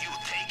 you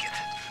take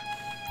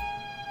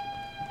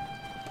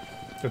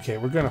it. Okay,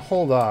 we're going to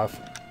hold off.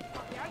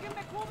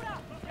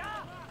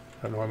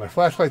 I don't know why my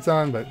flashlight's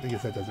on, but I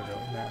guess that doesn't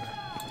really matter.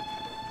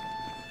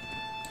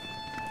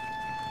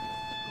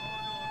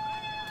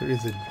 There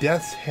is a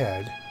death's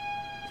head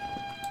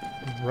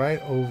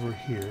right over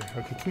here.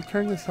 Okay, can we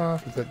turn this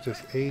off? Is that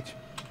just H?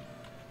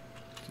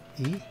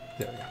 E?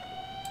 There we go.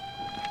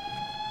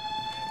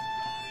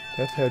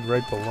 Death's head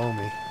right below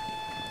me.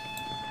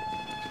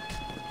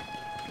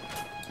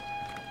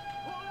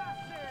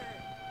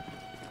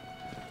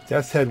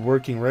 Death's head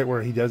working right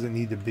where he doesn't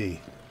need to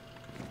be.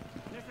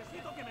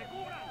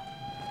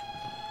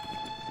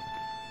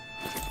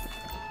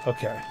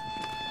 Okay.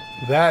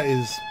 That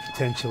is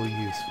potentially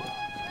useful.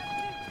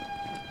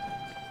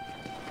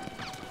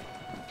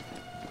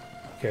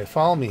 Okay,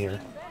 follow me here.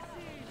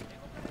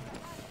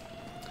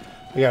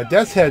 We got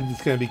Death's Head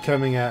that's going to be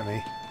coming at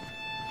me.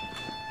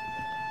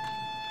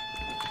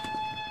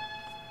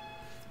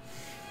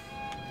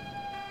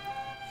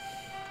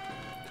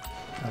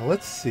 Now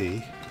let's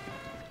see.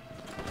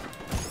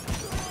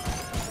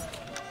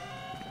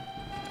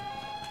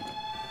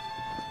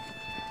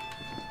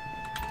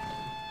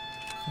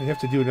 I have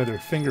to do another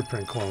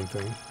fingerprint clone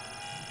thing.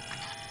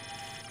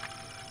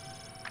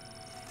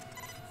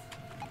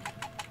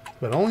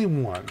 But only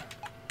one.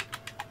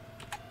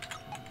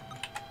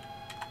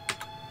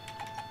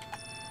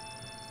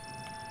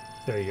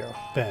 There you go.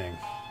 Bang.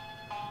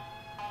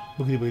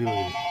 Boogity boogity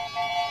boogity.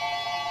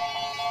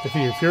 I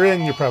figure if you're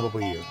in, you're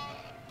probably you.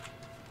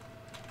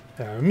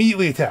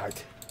 Immediately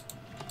attacked.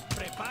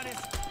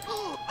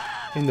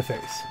 In the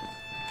face.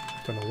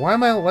 Don't know why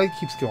my light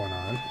keeps going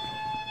on.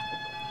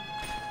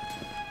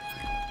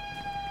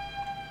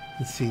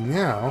 And see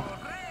now,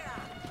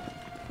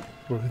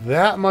 we're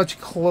that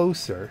much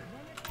closer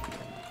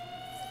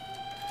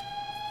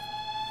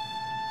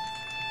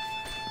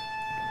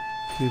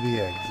to the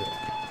exit.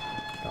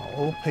 Now, a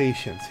little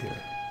patience here.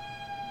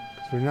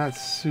 Because we're not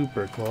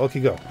super close.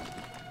 Okay, go.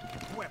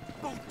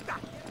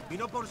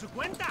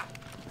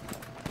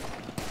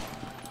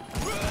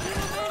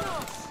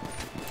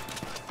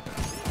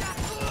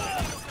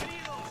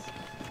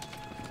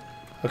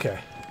 Okay.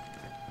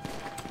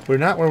 We're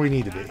not where we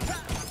need to be.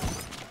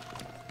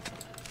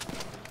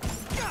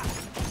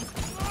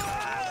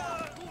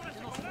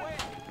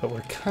 But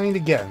we're kind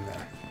of getting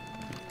there.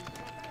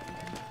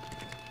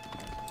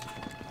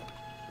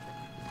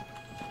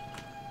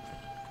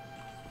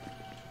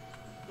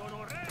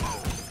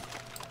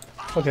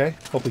 Okay,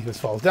 hopefully this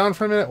falls down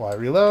for a minute while I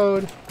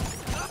reload.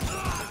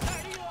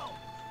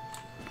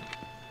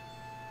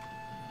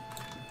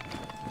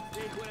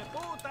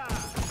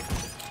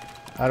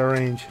 Out of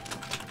range.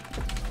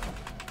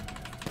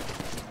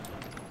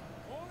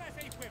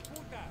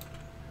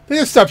 They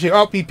just stopped you.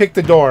 Oh, he picked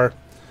the door.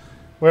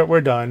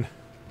 We're done.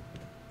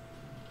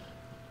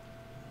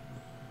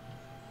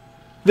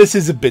 This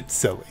is a bit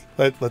silly.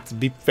 Let's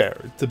be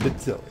fair. It's a bit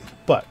silly.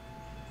 But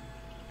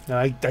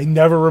I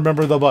never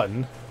remember the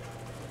button.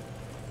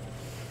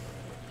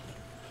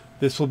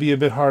 This will be a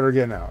bit harder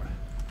getting out.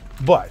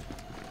 But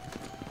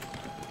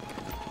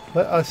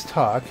let us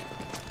talk.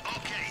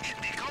 Okay,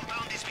 the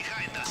compound is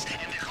behind us,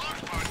 and the hard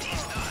part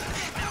is done.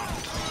 Now,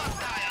 do not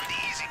die on the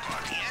easy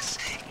part, yes?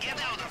 Get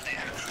out of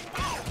there.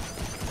 Go!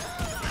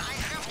 I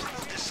have to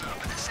move this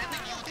up. Sending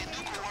you the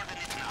new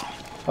coordinate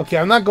now. Okay,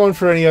 I'm not going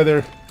for any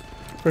other...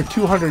 For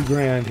 200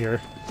 grand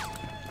here.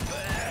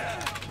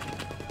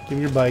 Give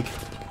me your bike.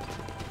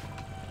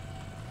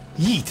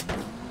 Yeet!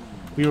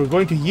 We were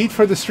going to yeet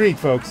for the street,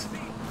 folks.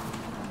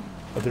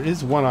 But there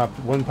is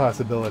one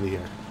possibility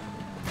here.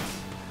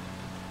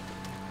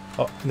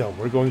 Oh, no,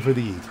 we're going for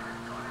the yeet.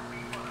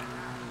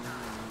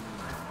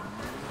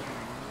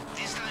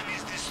 This time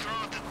is the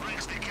straw that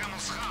breaks the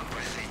camel's hump,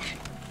 I think.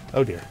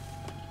 Oh dear.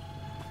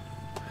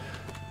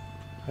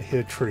 I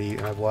hit a tree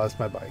and I've lost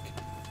my bike.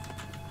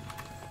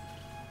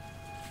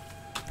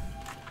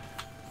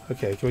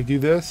 Okay, can we do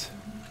this?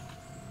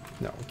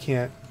 No, we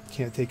can't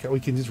take it. We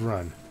can just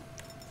run.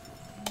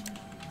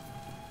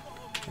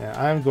 And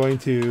I'm going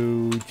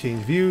to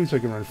change view so I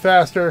can run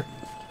faster.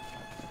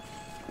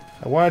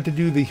 I wanted to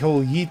do the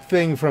whole yeet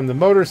thing from the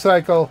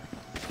motorcycle.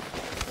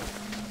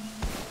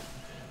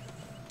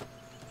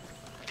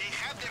 They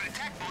have their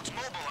attack boats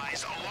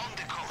mobilized along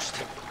the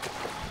coast.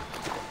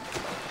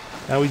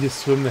 Now we just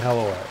swim the hell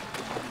away.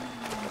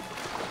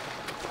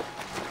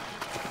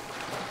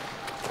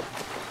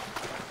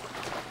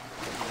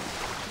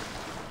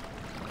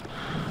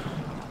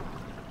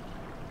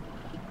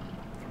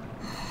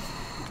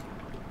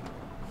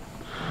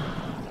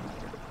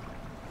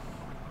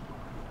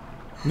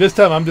 This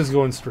time I'm just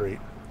going straight.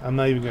 I'm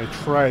not even going to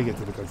try to get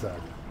to the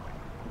Kazakh.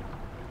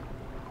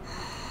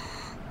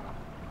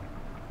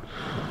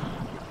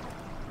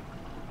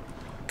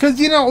 Because,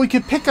 you know, we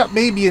could pick up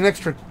maybe an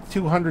extra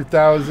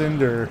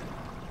 200,000 or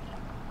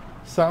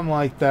something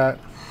like that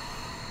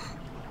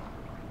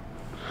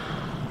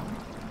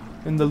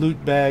in the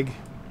loot bag.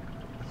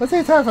 Let's say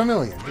it's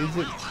 $500,000. Is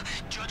it?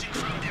 Judging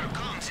from their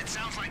guns, it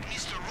sounds like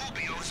Mr.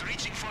 Rubio is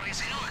reaching for his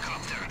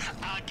helicopter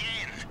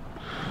again.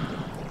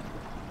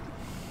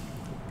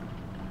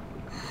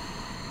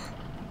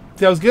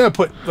 See, I was going to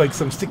put like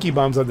some sticky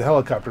bombs on the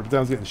helicopter, but then I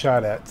was getting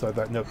shot at, so I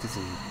thought, nope,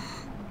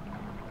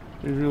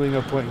 there's really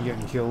no point in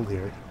getting killed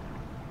here.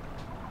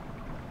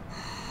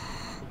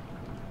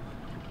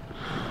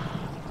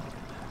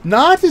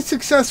 Not as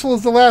successful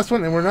as the last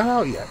one, and we're not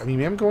out yet. I mean,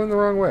 maybe I'm going the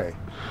wrong way.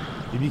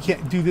 Maybe you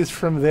can't do this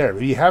from there.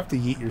 Maybe you have to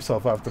yeet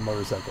yourself off the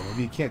motorcycle.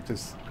 Maybe you can't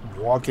just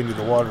walk into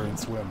the water and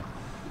swim.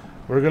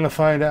 We're going to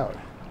find out.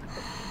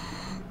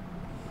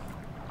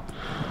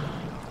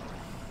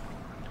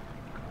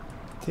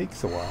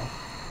 Takes a while.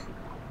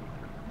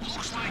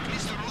 Looks like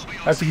Mr.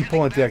 Rubio's I have to keep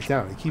pulling it back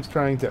down. It keeps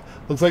trying to...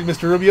 Looks like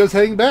Mr. Rubio's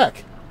heading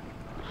back.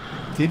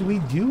 Did we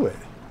do it?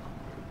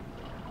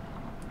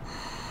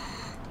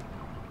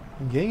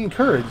 I'm getting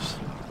encouraged.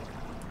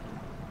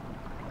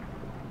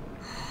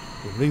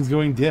 Everything's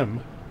going dim.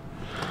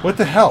 What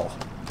the hell?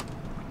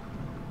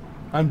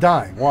 I'm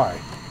dying. Why?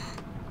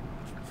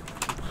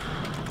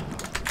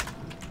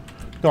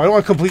 No, I don't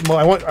want complete...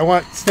 I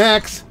want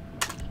snacks.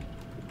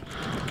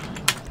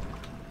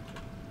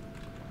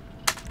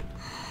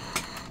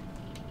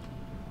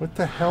 What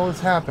the hell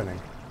is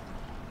happening?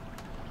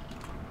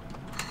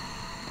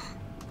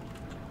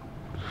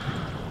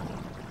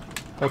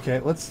 Okay,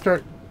 let's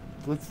start...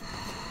 Let's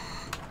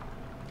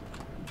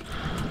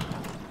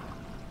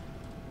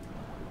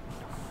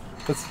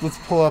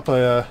pull up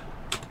a...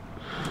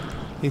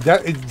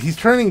 he's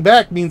turning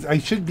back means I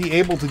should be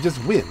able to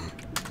just win.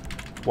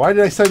 Why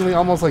did I suddenly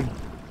almost, like,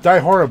 die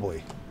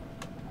horribly?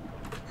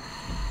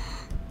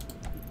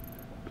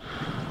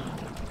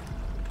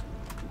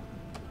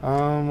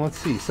 Let's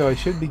see. So I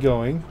should be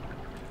going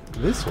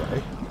this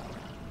way.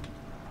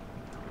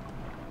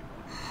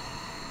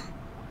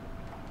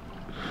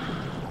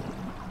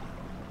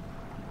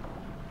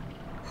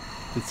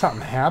 Did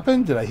something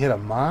happen? Did I hit a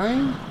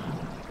mine?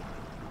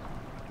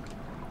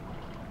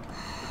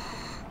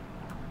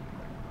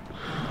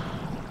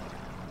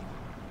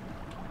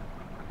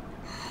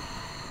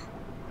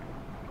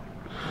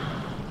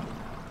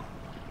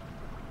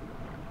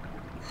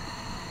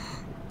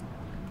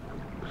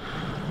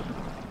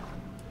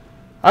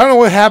 I don't know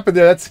what happened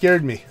there. That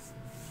scared me.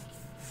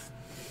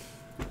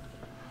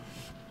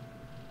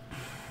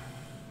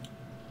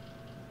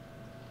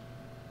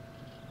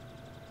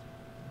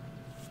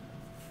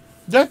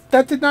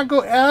 That did not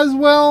go as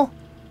well,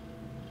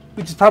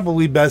 which is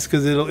probably best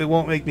because it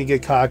won't make me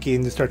get cocky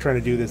and just start trying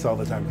to do this all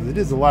the time because it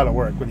is a lot of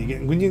work when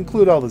you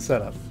include all the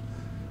setup.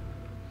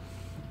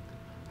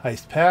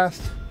 Heist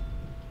passed.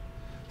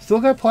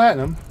 Still got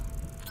platinum.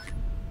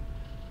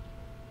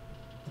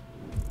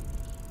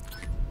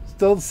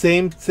 Still the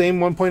same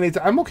 1.8.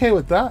 I'm okay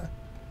with that.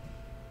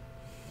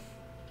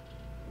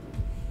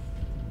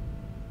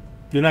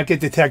 Do not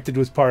get detected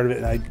was part of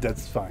it, and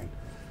that's fine.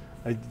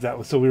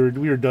 So we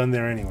were done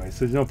there anyway. So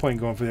there's no point in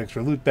going for the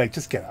extra loot bag.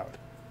 Just get out.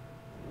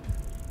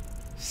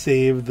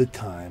 Save the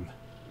time.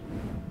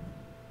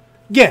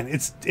 Again,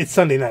 it's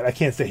Sunday night. I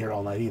can't stay here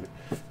all night either.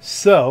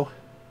 So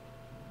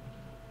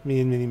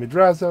me and Mini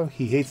Madrazo.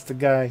 He hates the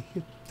guy.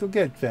 He'll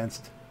get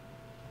fenced.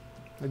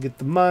 I'll get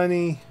the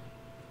money.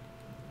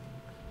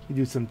 You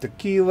do some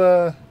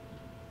tequila.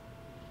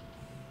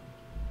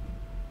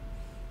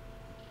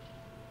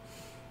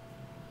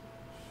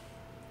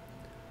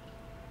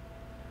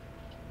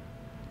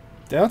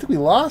 I don't think we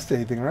lost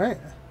anything, right?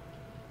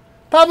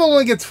 Pavel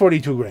only gets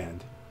 42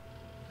 grand.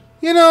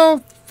 You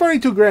know,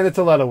 42 grand, it's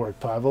a lot of work,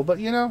 Pavel, but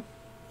you know.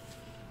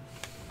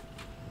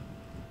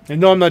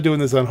 And no, I'm not doing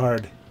this on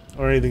hard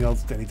or anything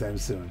else anytime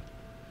soon.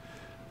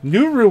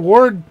 New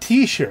reward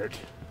t-shirt.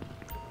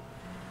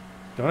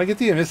 Don't I get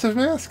the emissive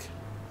mask?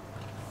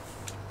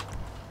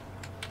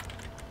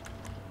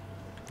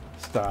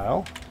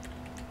 Style.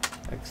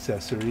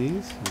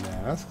 Accessories.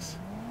 Masks.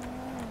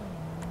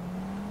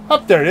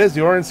 Up there it is,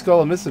 the orange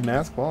skull emissive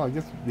mask. Well, I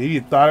guess maybe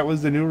you thought it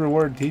was the new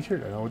reward t-shirt.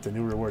 I don't know what the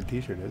new reward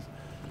t-shirt is.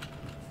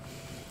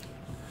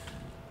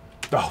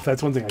 Oh,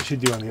 that's one thing I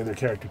should do on the other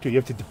character too. You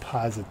have to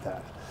deposit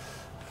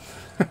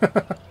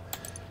that.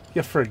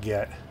 You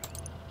forget.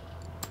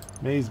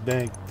 Maze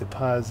Bank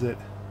deposit.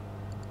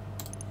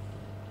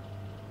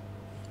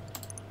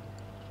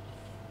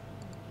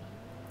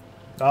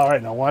 All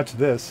right, now watch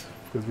this,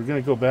 because we're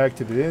going to go back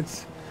to the...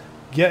 It's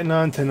getting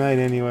on tonight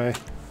anyway.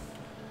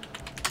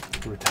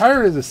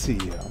 Retire as a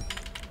CEO.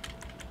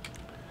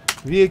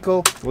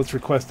 Vehicle. Let's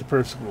request a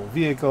personal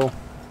vehicle.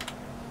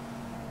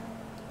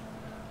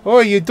 Oh,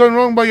 you done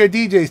wrong by your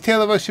DJs.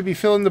 Tail of us should be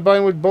filling the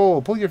Binewood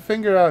Bowl. Pull your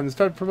finger out and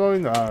start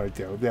promoting. All right,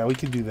 yeah, we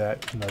can do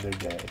that another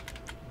day.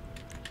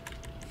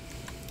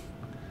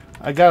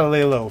 I gotta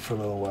lay low for a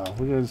little while.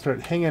 We're gonna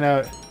start hanging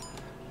out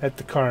at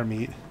the car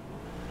meet.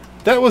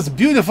 That was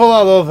beautiful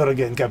all over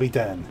again,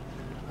 Capitan.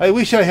 I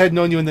wish I had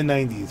known you in the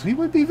 90s. We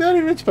would be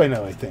very rich by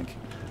now, I think.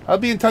 I'll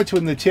be in touch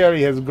when the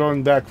cherry has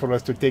grown back for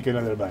us to take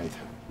another bite.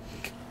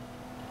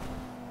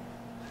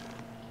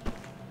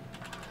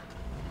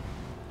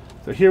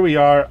 So here we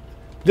are.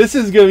 This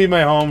is going to be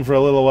my home for a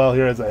little while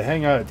here as I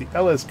hang out at the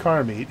LS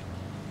car meet.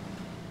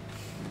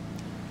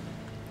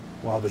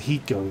 While the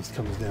heat comes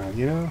down,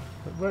 you know?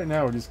 But right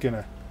now we're just going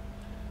to...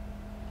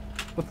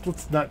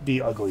 Let's not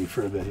be ugly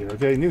for a bit here,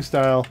 okay? New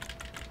style.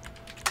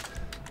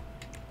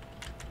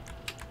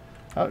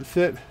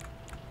 Outfit.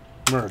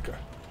 America.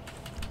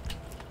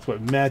 That's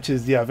what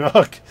matches the outfit.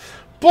 Oh,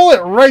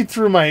 bullet right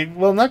through my...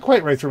 Well, not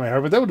quite right through my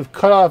heart, but that would have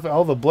cut off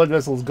all the blood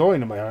vessels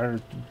going to my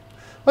heart.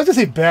 Let's just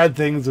say bad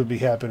things would be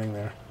happening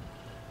there.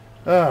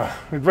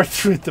 Right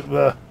through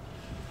the...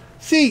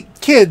 See,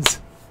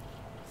 kids,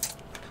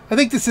 I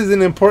think this is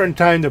an important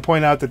time to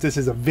point out that this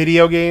is a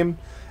video game,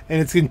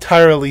 and it's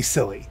entirely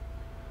silly.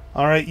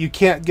 Alright, you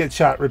can't get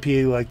shot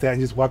repeatedly like that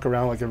and just walk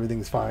around like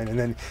everything's fine, and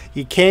then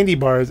eat candy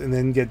bars and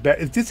then get back.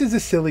 This is a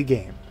silly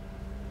game.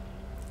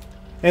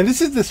 And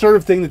this is the sort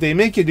of thing that they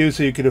make you do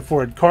so you could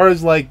afford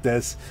cars like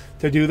this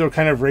to do the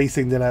kind of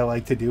racing that I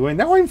like to do. And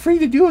now I'm free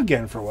to do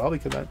again for a while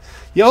because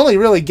you only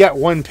really get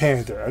one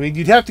Panther. I mean,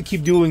 you'd have to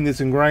keep doing this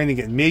and grinding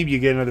it, and maybe you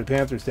get another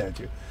Panther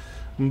statue.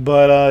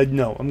 But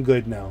no, I'm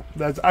good now.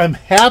 I'm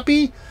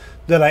happy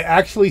that I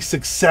actually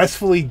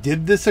successfully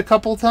did this a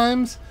couple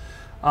times.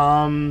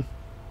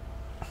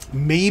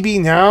 Maybe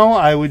now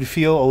I would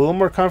feel a little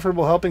more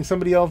comfortable helping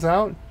somebody else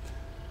out.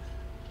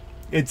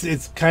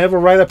 It's kind of a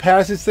rite of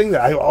passage thing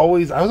that I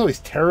was always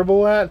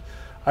terrible at.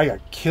 I got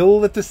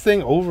killed at this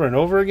thing over and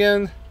over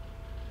again,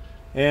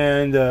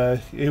 and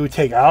it would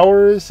take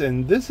hours.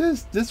 And this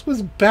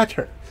was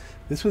better.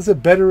 This was a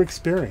better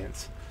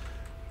experience.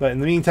 But in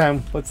the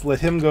meantime, let's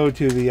let him go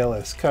to the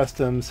LS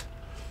Customs.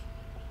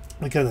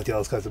 Because not the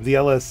LS Customs, the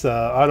LS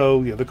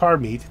Auto, the car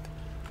meet.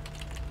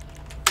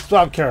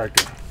 Swap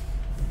character.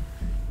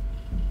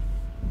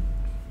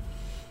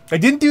 I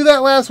didn't do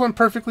that last one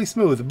perfectly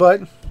smooth,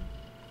 but.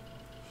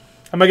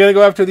 Am I going to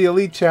go after the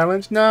Elite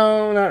Challenge?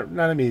 No,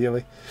 not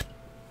immediately.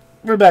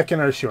 We're back in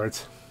our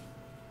shorts.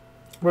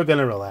 We're going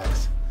to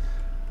relax.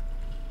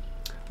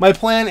 My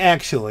plan,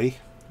 actually,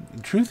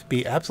 truth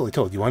be absolutely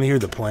told, you want to hear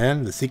the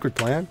plan, the secret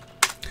plan?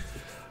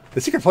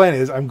 The secret plan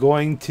is I'm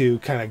going to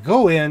kind of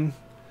go in.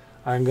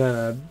 I'm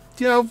going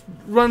to,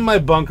 run my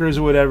bunkers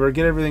or whatever,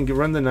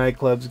 run the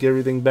nightclubs, get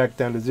everything back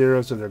down to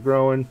zero so they're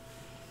growing.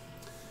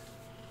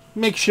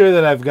 Make sure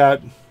that I've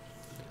got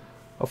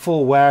a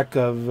full whack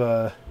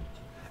of...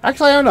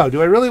 Actually, I don't know.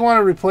 Do I really want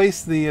to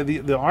replace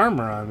the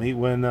armor on me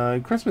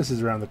when Christmas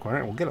is around the corner?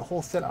 And we'll get a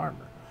whole set of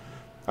armor.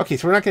 Okay,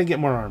 so we're not going to get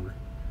more armor.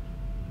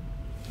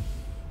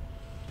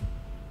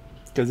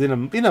 Because in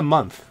a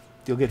month,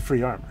 you'll get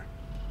free armor.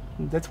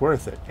 That's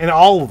worth it. And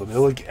all of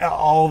them.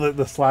 All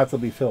the slots will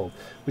be filled.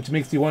 Which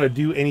makes you want to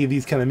do any of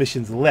these kind of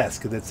missions less.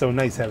 Because it's so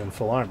nice having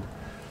full armor.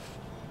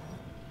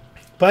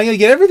 But I'm going to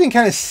get everything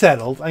kind of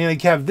settled. I'm going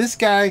to have this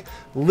guy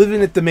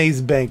living at the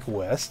Maze Bank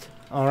West.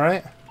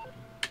 Alright?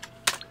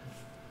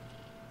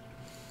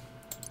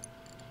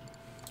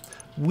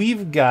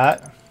 We've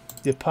got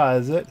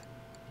deposit,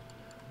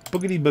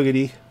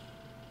 boogity,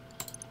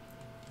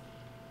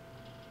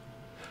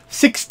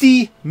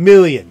 60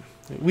 million.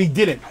 We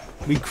did it.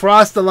 We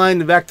crossed the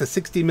line back to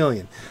 60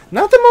 million.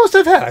 Not the most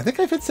I've had. I think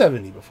I've hit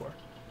 70 before.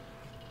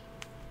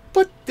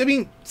 But, I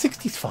mean,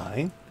 60's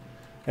fine.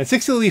 And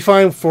 60 will be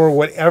fine for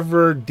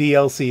whatever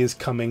DLC is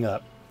coming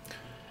up.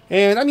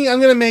 And, I mean, I'm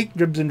going to make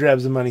dribs and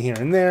drabs of money here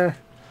and there.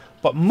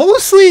 But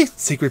mostly,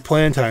 secret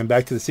plan time.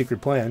 Back to the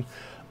secret plan.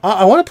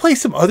 I want to play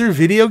some other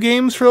video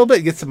games for a little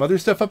bit, get some other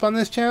stuff up on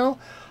this channel.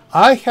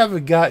 I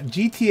have got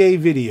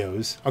GTA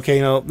videos,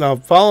 okay, now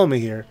follow me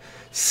here,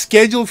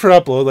 scheduled for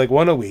upload, like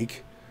one a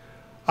week.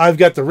 I've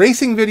got the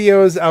racing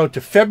videos out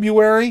to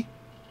February,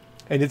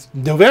 and it's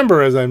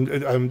November as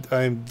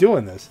I'm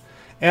doing this.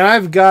 And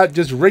I've got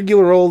just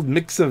regular old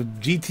mix of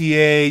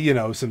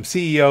GTA, some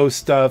CEO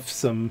stuff,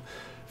 some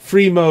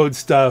free mode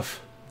stuff,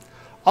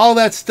 all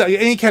that stuff,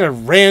 any kind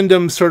of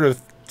random sort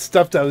of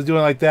stuff that I was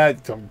doing like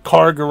that, some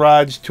car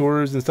garage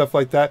tours and stuff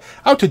like that,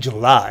 out to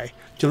July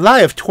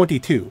of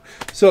 22.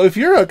 So if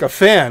you're like a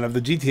fan of the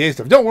GTA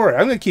stuff, don't worry,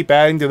 I'm going to keep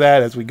adding to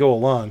that as we go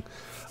along.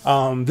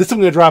 This I'm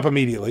going to drop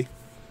immediately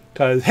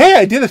because hey,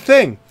 I did a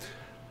thing.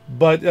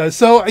 But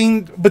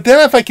but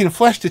then if I can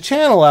flesh the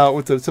channel out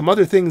with some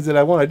other things that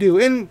I want to do,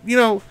 and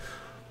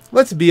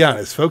let's be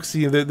honest, folks.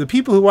 You know, the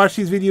people who watch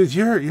these videos,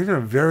 you're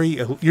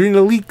an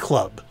elite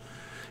club.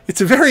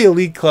 It's a very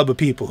elite club of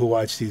people who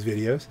watch these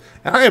videos,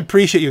 and I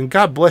appreciate you, and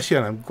God bless you,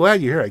 and I'm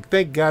glad you're here. I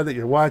thank God that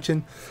you're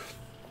watching.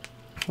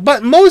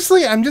 But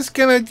mostly, I'm just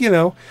gonna, you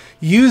know,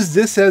 use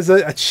this as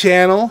a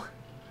channel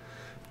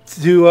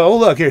to. Oh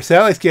look here,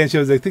 satellite scan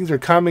shows that things are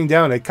calming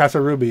down at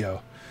Casa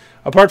Rubio.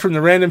 Apart from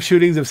the random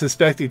shootings of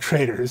suspected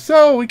traitors.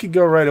 So we could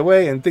go right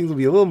away and things will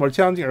be a little more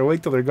challenging, or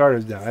wait till their guard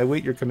is down. I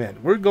wait your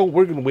command. We're going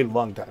to wait a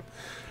long time.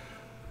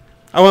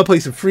 I want to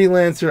play some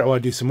Freelancer. I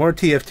want to do some more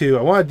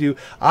TF2.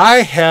 I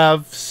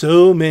have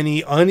so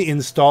many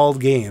uninstalled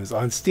games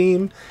on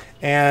Steam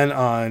and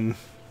on,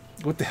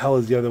 what the hell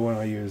is the other one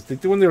I use? The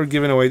one they were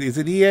giving away. Is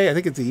it EA? I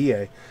think it's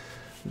EA.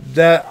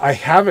 That I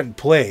haven't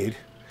played.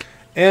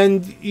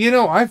 And, you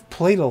know, I've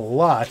played a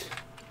lot.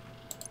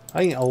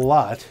 I mean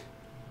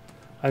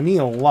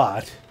a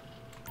lot.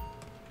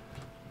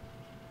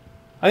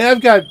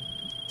 I've got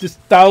just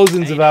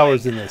thousands of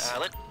hours in this.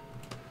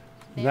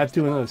 I'm not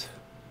doing those.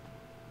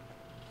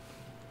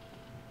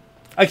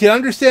 I can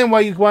understand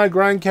why you want to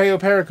grind Cayo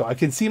Perico. I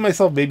can see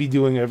myself maybe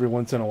doing it every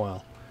once in a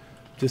while.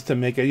 Just to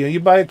make it, you know, you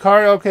buy a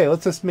car, okay,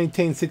 let's just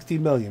maintain 60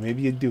 million.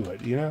 Maybe you do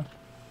it, you know?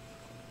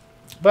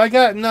 But I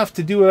got enough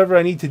to do whatever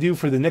I need to do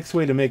for the next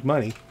way to make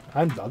money.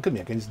 Look at me,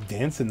 I can just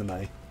dance into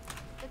my...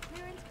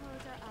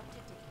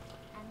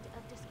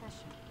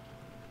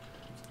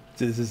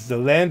 This is the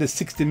land of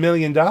 $60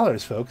 million,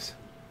 folks.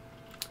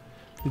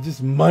 There's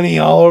just money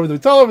all over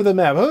it's all over the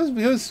map.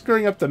 Who's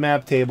screwing up the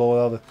map table with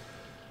all the...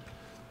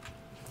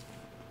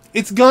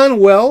 It's gone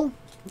well.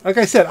 Like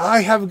I said,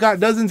 I have got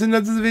dozens and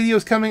dozens of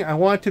videos coming. I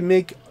want to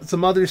make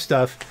some other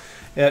stuff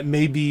that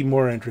may be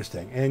more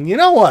interesting. And you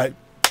know what?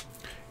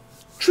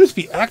 Truth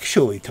be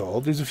actually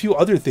told, there's a few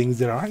other things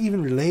that aren't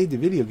even related to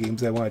video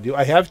games I want to do.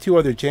 I have 2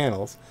 other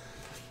channels.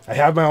 I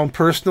have my own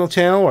personal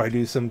channel where I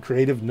do some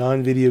creative,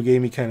 non-video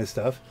gamey kind of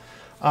stuff.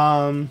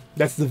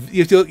 That's the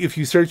if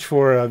you search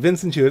for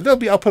Vincent Shooter,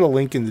 I'll put a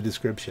link in the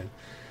description.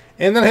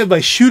 And then I have my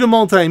Shoot a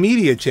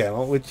Multimedia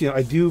channel, which, you know,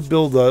 I do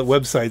build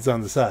websites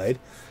on the side.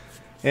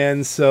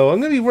 And so I'm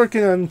going to be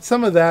working on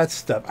some of that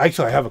stuff.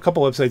 Actually, I have a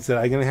couple websites that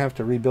I'm going to have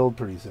to rebuild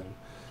pretty soon.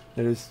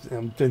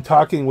 I've been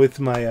talking with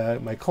my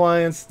my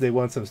clients. They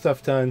want some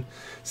stuff done.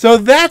 So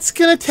that's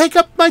going to take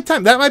up my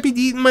time. That might be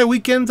eating my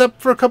weekends up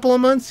for a couple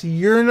of months.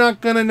 You're not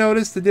going to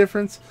notice the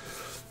difference.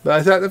 But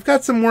I thought I've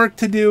got some work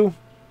to do.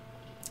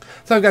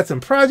 So I've got some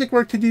project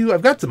work to do.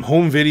 I've got some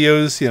home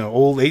videos, you know,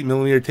 old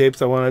 8mm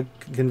tapes I want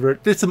to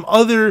convert. There's some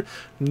other,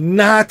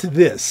 not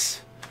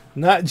GTA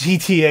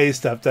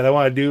stuff that I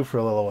want to do for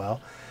a little while.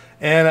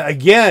 And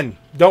again,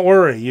 don't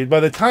worry. By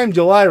the time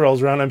July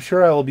rolls around, I'm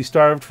sure I will be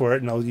starved for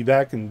it, and I'll be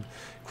back and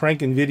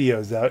cranking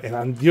videos out.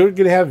 And you're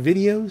going to have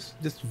videos,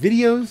 just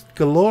videos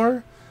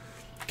galore,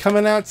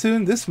 coming out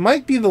soon. This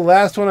might be the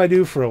last one I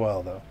do for a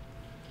while, though.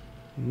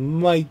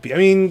 Might be. I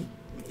mean...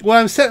 Well,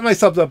 I'm setting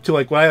myself up to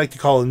like what I like to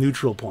call a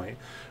neutral point,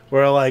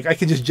 where like I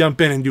can just jump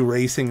in and do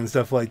racing and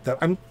stuff like that.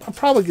 I'm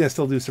probably gonna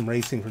still do some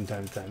racing from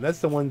time to time. That's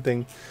the one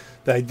thing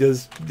that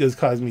does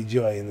cause me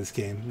joy in this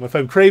game. If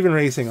I'm craving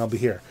racing, I'll be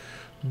here.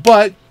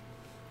 But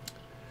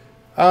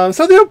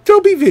so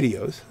there'll be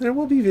videos. There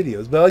will be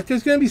videos, but like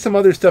there's gonna be some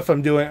other stuff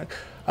I'm doing.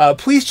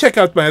 Please check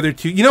out my other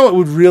 2. You know what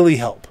would really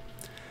help?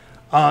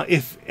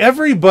 If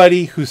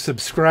everybody who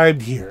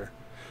subscribed here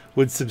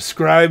would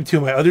subscribe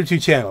to my other 2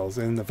 channels,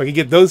 and if I could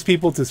get those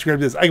people to subscribe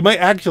to this, I might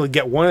actually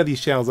get one of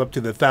these channels up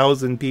to the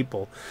 1,000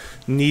 people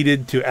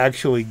needed to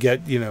actually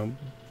get, you know,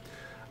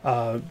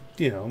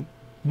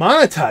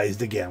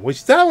 monetized again,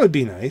 which that would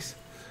be nice.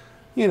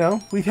 You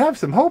know, we'd have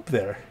some hope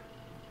there.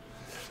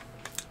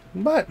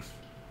 But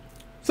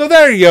so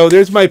there you go.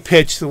 There's my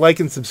pitch. So like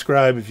and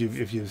subscribe if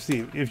you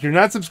see. If you're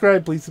not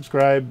subscribed, please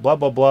subscribe. Blah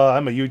blah blah.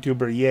 I'm a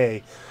YouTuber.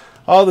 Yay!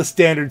 All the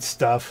standard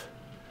stuff.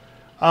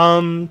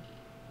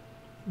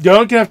 You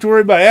don't have to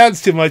worry about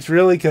ads too much,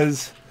 really,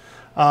 because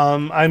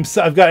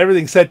I've got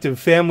everything set to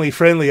family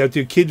friendly, up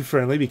to kid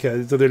friendly,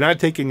 because so they're not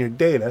taking your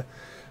data,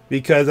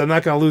 because I'm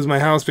not going to lose my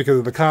house because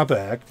of the Comp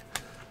Act.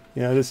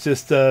 You know, it's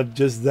just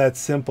that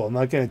simple. I'm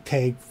not going to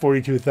take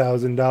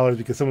 $42,000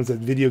 because someone said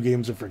video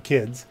games are for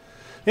kids.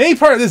 Any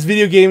part of this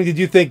video game did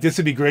you think this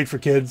would be great for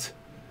kids,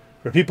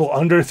 for people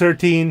under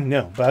 13?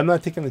 No, but I'm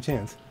not taking the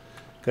chance,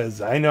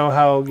 because I know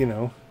how, you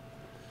know.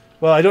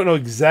 Well, I don't know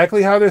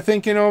exactly how they're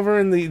thinking over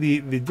in the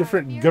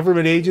different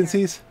government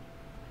agencies,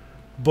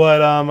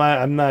 but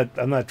I'm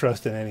not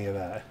trusting any of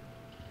that.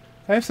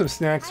 I have some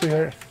snacks,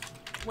 sweetheart.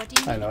 What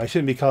do you I know I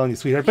shouldn't be calling you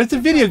sweetheart, but it's a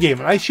video game,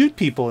 and I shoot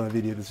people in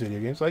this video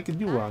game, so I can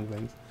do wrong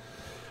things.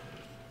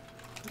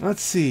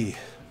 Let's see.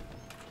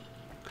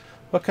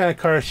 What kind of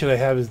car should I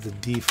have as the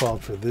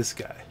default for this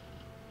guy?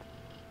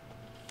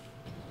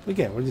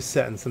 Again, we're just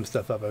setting some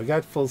stuff up. I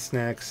got full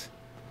snacks.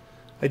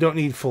 I don't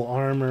need full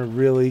armor,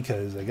 really,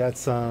 because I got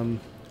some.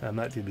 I'm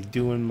not going to be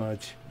doing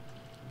much.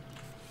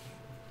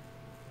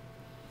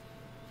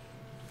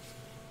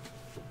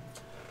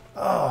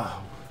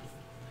 Oh.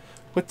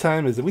 What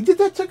time is it?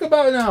 That took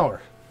about an hour.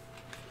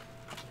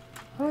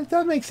 All right,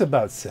 that makes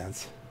about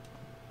sense.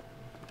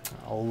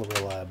 All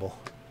reliable.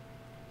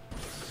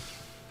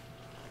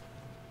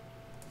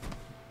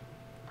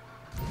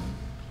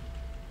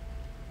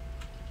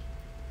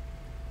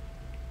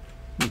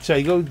 Should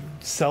I go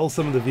sell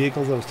some of the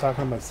vehicles I was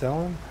talking about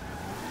selling?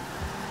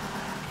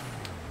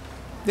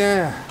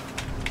 Yeah.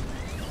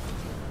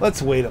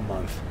 Let's wait a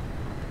month.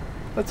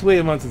 Let's wait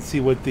a month and see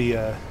what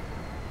the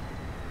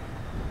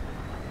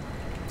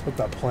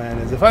plan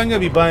is. If I'm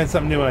going to be buying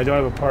something new and I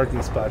don't have a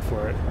parking spot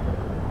for it,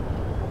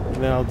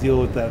 then I'll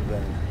deal with that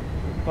then.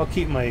 I'll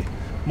keep my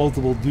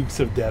multiple Dukes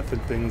of Death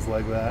and things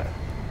like that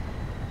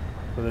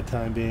for the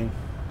time being.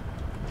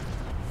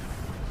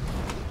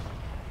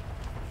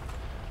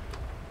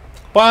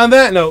 But on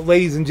that note,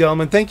 ladies and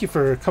gentlemen, thank you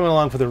for coming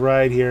along for the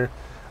ride here.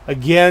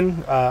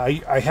 Again,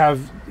 I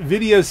have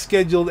videos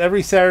scheduled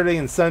every Saturday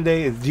and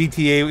Sunday. It's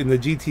GTA in the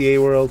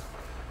GTA world.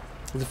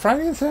 Is it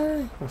Friday and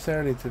Saturday? Or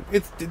Saturday too?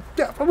 It's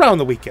around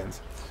the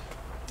weekends.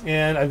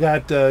 And I've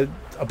got a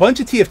bunch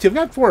of TF2. I've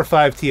got 4 or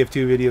 5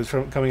 TF2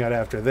 videos coming out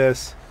after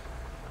this,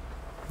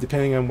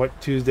 depending on what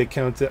Tuesday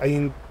counts. I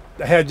mean,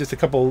 I had just a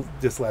couple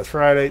this last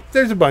Friday.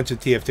 There's a bunch of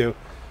TF2.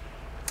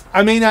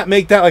 I may not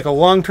make that like a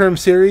long-term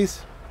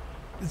series.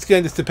 It's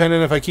going to just depend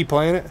on if I keep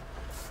playing it.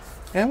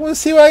 And we'll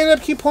see what I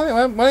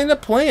end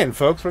up playing,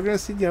 folks. We're going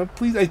to see,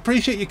 please, I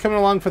appreciate you coming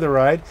along for the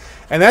ride.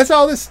 And that's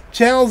all this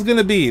channel is going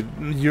to be.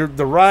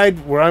 The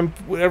ride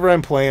wherever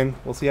I'm playing.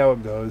 We'll see how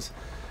it goes.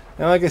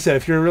 And like I said,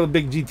 if you're a real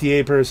big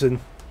GTA person,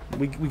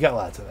 we got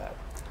lots of that.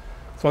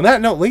 So on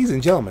that note, ladies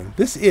and gentlemen,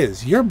 this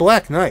is your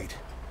Black Knight.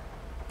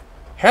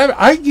 I'm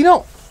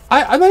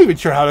not even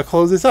sure how to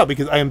close this up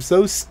because I am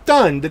so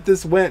stunned that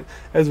this went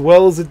as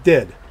well as it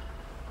did.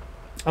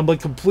 I'm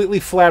like completely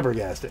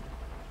flabbergasted.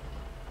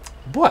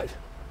 But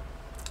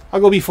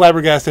I'll go be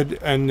flabbergasted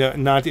and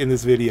not in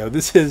this video.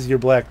 This is your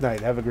Black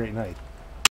Knight. Have a great night.